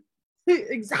done.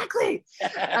 Exactly.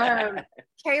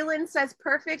 Kaylin says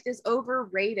perfect is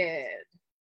overrated.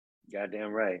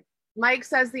 Goddamn right. Mike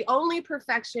says the only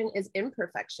perfection is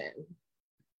imperfection.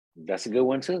 That's a good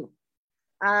one too.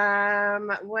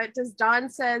 What does Don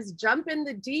says? Jump in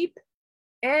the deep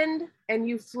end and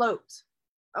you float.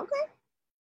 Okay.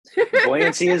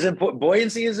 Buoyancy is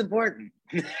important.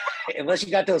 Unless you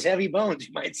got those heavy bones,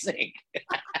 you might sink.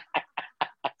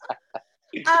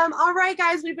 All right,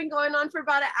 guys, we've been going on for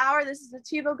about an hour. This is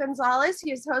Nativo Gonzalez.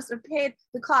 He is host of Paid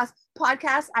the Cost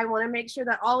podcast. I want to make sure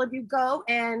that all of you go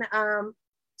and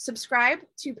subscribe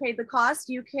to Paid the Cost.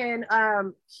 You can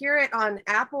hear it on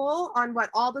Apple, on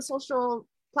all the social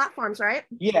platforms, right?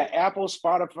 Yeah, Apple,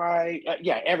 Spotify,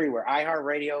 everywhere.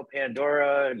 iHeartRadio,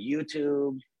 Pandora,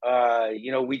 YouTube.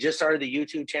 We just started the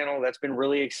YouTube channel. That's been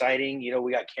really exciting.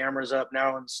 We got cameras up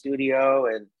now in the studio,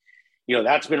 and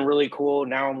that's been really cool.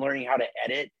 Now I'm learning how to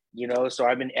edit, so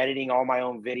I've been editing all my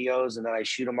own videos, and then I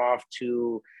shoot them off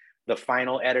to the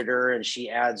final editor, and she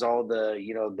adds all the,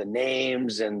 the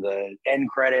names and the end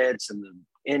credits and the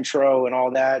intro and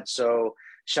all that. So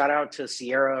shout out to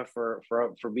Sierra for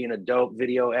being a dope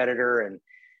video editor and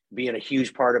being a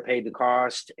huge part of Paid the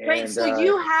Cost. Wait, so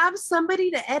you have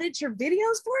somebody to edit your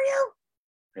videos for you?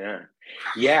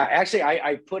 Yeah. Actually,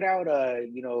 I put out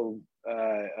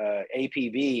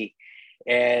APB,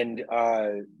 and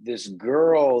this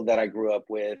girl that I grew up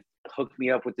with hooked me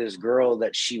up with this girl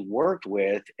that she worked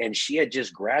with, and she had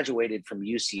just graduated from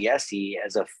UCSC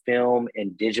as a film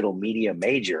and digital media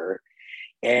major.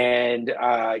 And,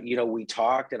 we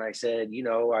talked, and I said,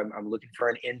 I'm looking for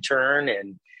an intern,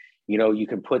 and, you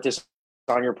can put this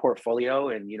on your portfolio.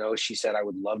 And, she said, I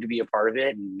would love to be a part of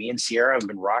it. And me and Sierra have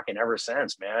been rocking ever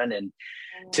since, man. And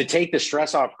to take the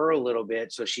stress off her a little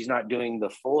bit, so she's not doing the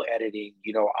full editing,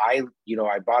 I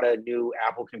bought a new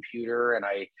Apple computer, and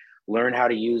I learned how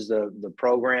to use the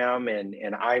program,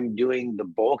 and I'm doing the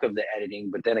bulk of the editing.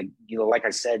 But then, like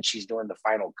I said, she's doing the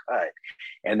final cut,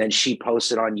 and then she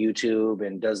posts it on YouTube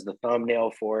and does the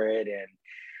thumbnail for it. And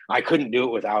I couldn't do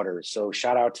it without her. So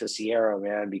shout out to Sierra,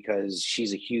 man, because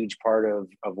she's a huge part of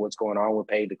what's going on with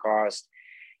Paid the Cost.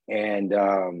 And,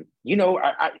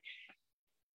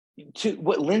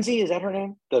 Lindsay, is that her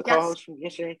name? The co-host from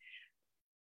yesterday?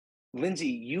 Lindsay,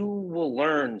 you will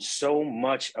learn so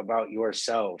much about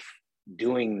yourself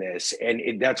doing this.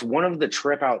 And that's one of the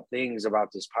trip out things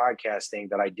about this podcast thing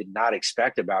that I did not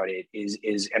expect about it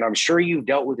is, and I'm sure you've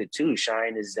dealt with it too,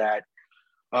 Shine, is that,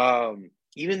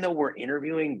 even though we're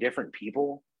interviewing different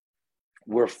people,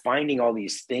 we're finding all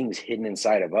these things hidden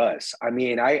inside of us. I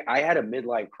mean, I had a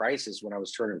midlife crisis when I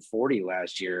was turning 40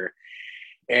 last year.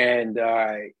 And,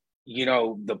 you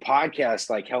know, the podcast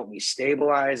like helped me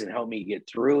stabilize and help me get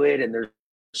through it. And there's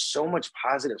so much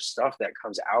positive stuff that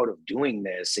comes out of doing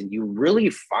this. And you really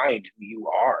find who you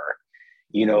are,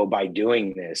 you know, by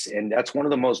doing this. And that's one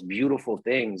of the most beautiful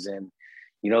things. And,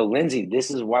 you know, Lindsay,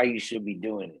 this is why you should be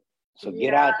doing it. So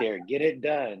get out there, get it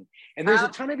done. And there's a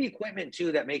ton of equipment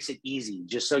too that makes it easy,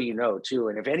 just so you know too.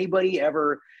 And if anybody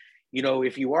ever, you know,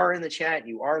 if you are in the chat,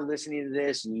 you are listening to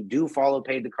this and you do follow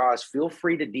Paid the Cost, feel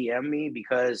free to DM me,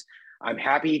 because I'm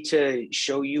happy to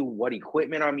show you what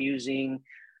equipment I'm using,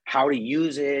 how to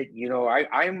use it. You know,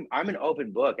 I'm an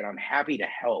open book and I'm happy to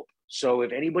help. So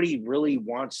if anybody really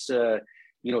wants to,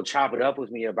 you know, chop it up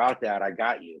with me about that, I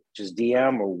got you. Just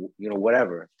DM or, you know,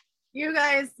 whatever. You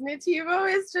guys, Nativo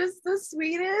is just the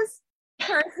sweetest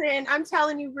person. I'm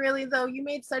telling you, really though, you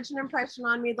made such an impression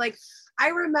on me. Like, I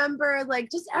remember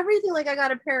like just everything. Like, I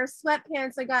got a pair of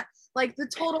sweatpants, I got like the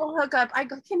total hookup, I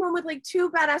came home with like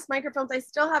 2 badass microphones I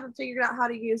still haven't figured out how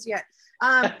to use yet.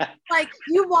 Like,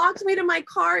 you walked me to my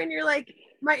car and you're like,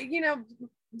 my, you know,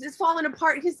 just falling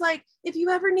apart. He's like, if you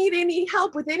ever need any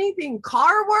help with anything,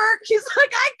 car work, he's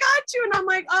like, I got you. And I'm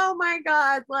like, oh my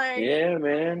God, like, yeah,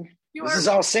 man. This is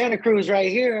all Santa Cruz right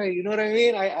here. You know what I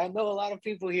mean? I know a lot of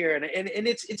people here, and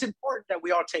it's important that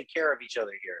we all take care of each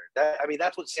other here. I mean,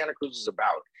 that's what Santa Cruz is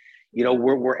about. You know,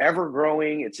 we're ever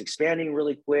growing. It's expanding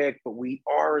really quick, but we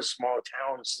are a small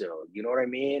town still. You know what I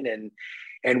mean?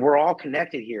 And we're all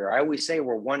connected here. I always say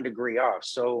we're 1 degree off.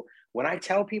 So when I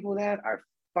tell people that, I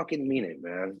fucking mean it,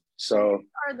 man. So you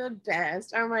are the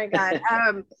best. Oh my God.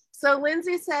 So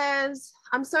Lindsay says,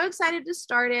 I'm so excited to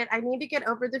start it. I need to get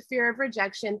over the fear of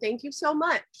rejection. Thank you so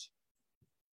much.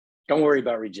 Don't worry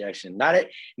about rejection. Not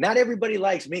everybody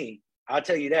likes me. I'll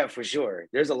tell you that for sure.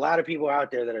 There's a lot of people out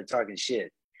there that are talking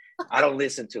shit. I don't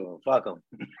listen to them. Fuck them.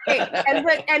 Hey,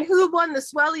 and who won the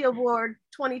Swelly Award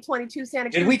 2022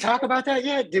 Santa Cruz? Did we talk about that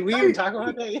yet? Did we even talk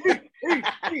about that yet?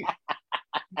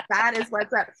 That is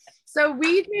what's up. So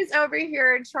Ouija's over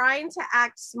here trying to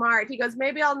act smart. He goes,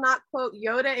 maybe I'll not quote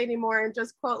Yoda anymore and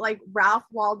just quote like Ralph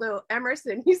Waldo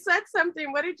Emerson. He said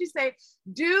something. What did you say?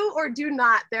 Do or do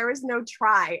not. There is no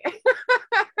try.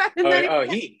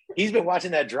 He's been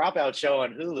watching that Dropout show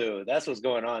on Hulu. That's what's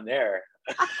going on there.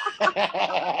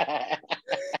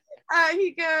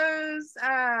 He goes,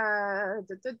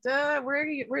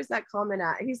 where's that comment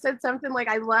at? He said something like,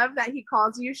 I love that he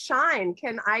calls you Shine.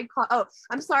 Can I call, oh,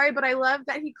 I'm sorry, but I love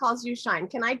that he calls you Shine.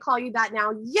 Can I call you that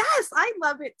now? Yes, I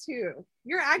love it too.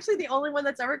 You're actually the only one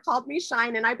that's ever called me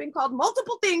Shine, and I've been called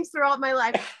multiple things throughout my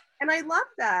life. And I love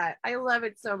that. I love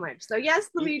it so much. So yes,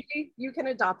 Luigi, you can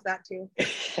adopt that too.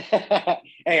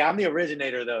 Hey, I'm the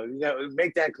originator though. You got to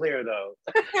make that clear though.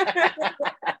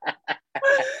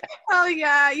 Oh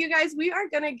yeah, you guys, we are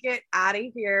gonna get out of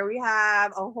here. We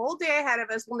have a whole day ahead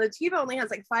of us. Well, Nativo only has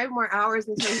like 5 more hours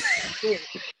until he's here.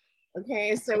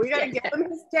 Okay, so we gotta give him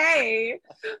his day.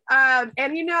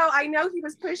 And you know, I know he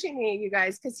was pushing me, you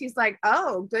guys, because he's like,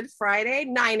 oh, Good Friday,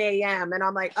 9 a.m. And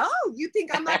I'm like, oh, you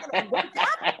think I'm not gonna wake up?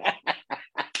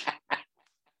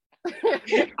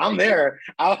 I'm there.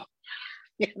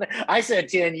 I said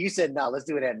 10, you said no, let's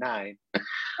do it at 9.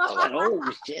 I'm like,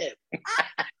 oh shit.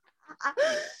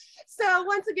 So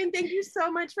once again, thank you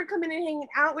so much for coming and hanging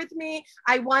out with me.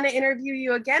 I want to interview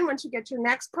you again once you get your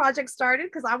next project started,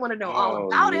 because I want to know all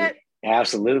about it.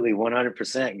 Absolutely,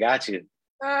 100%. Got you.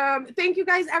 Thank you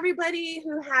guys, everybody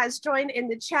who has joined in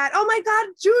the chat. Oh my God,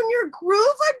 Junior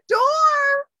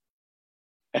Groovador.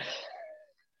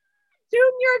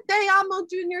 Junior, te amo,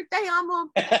 Junior, te amo.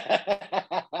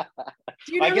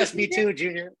 I guess me too,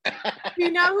 Junior. Do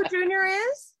you know who Junior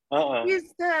is?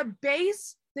 He's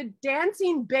the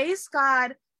dancing bass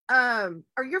god.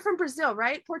 Or you're from Brazil,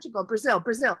 right? Portugal, Brazil,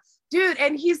 dude.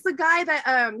 And he's the guy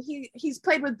that he's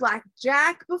played with Black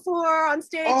Jack before on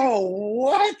stage. Oh,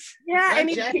 what? Yeah,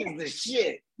 Black Jack is the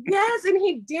shit. Yes, and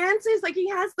he dances like he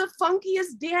has the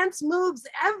funkiest dance moves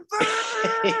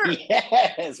ever.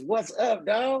 Yes. What's up,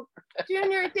 dog?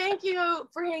 Junior, thank you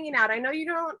for hanging out. I know you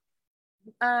don't.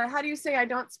 How do you say I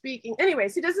don't speak?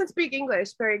 Anyways, he doesn't speak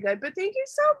English very good, but thank you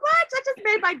so much. That just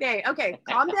made my day. Okay,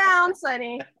 calm down,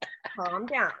 Sonny. Calm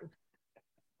down.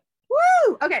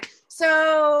 Woo! Okay,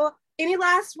 so any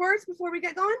last words before we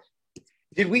get going?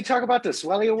 Did we talk about the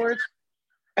Swelly Awards?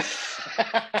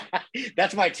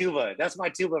 That's my tuba. That's my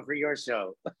tuba for your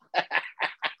show.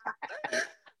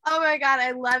 Oh my God,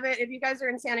 I love it. If you guys are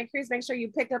in Santa Cruz, make sure you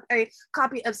pick up a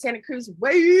copy of Santa Cruz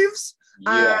Waves.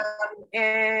 Yeah.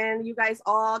 And you guys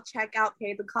all check out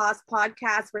Pay the Cost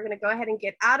podcast. We're going to go ahead and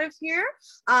get out of here.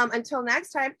 Until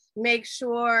next time, make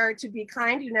sure to be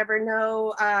kind. You never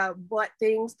know what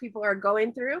things people are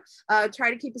going through. Try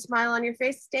to keep a smile on your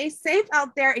face. Stay safe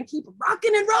out there and keep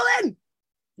rocking and rolling.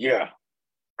 Yeah.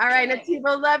 All right,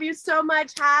 Nativo, love you so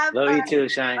much. Have love you too,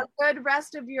 Shine. a good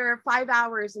rest of your 5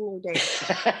 hours in your day.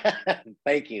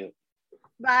 Thank you.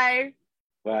 Bye.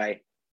 Bye.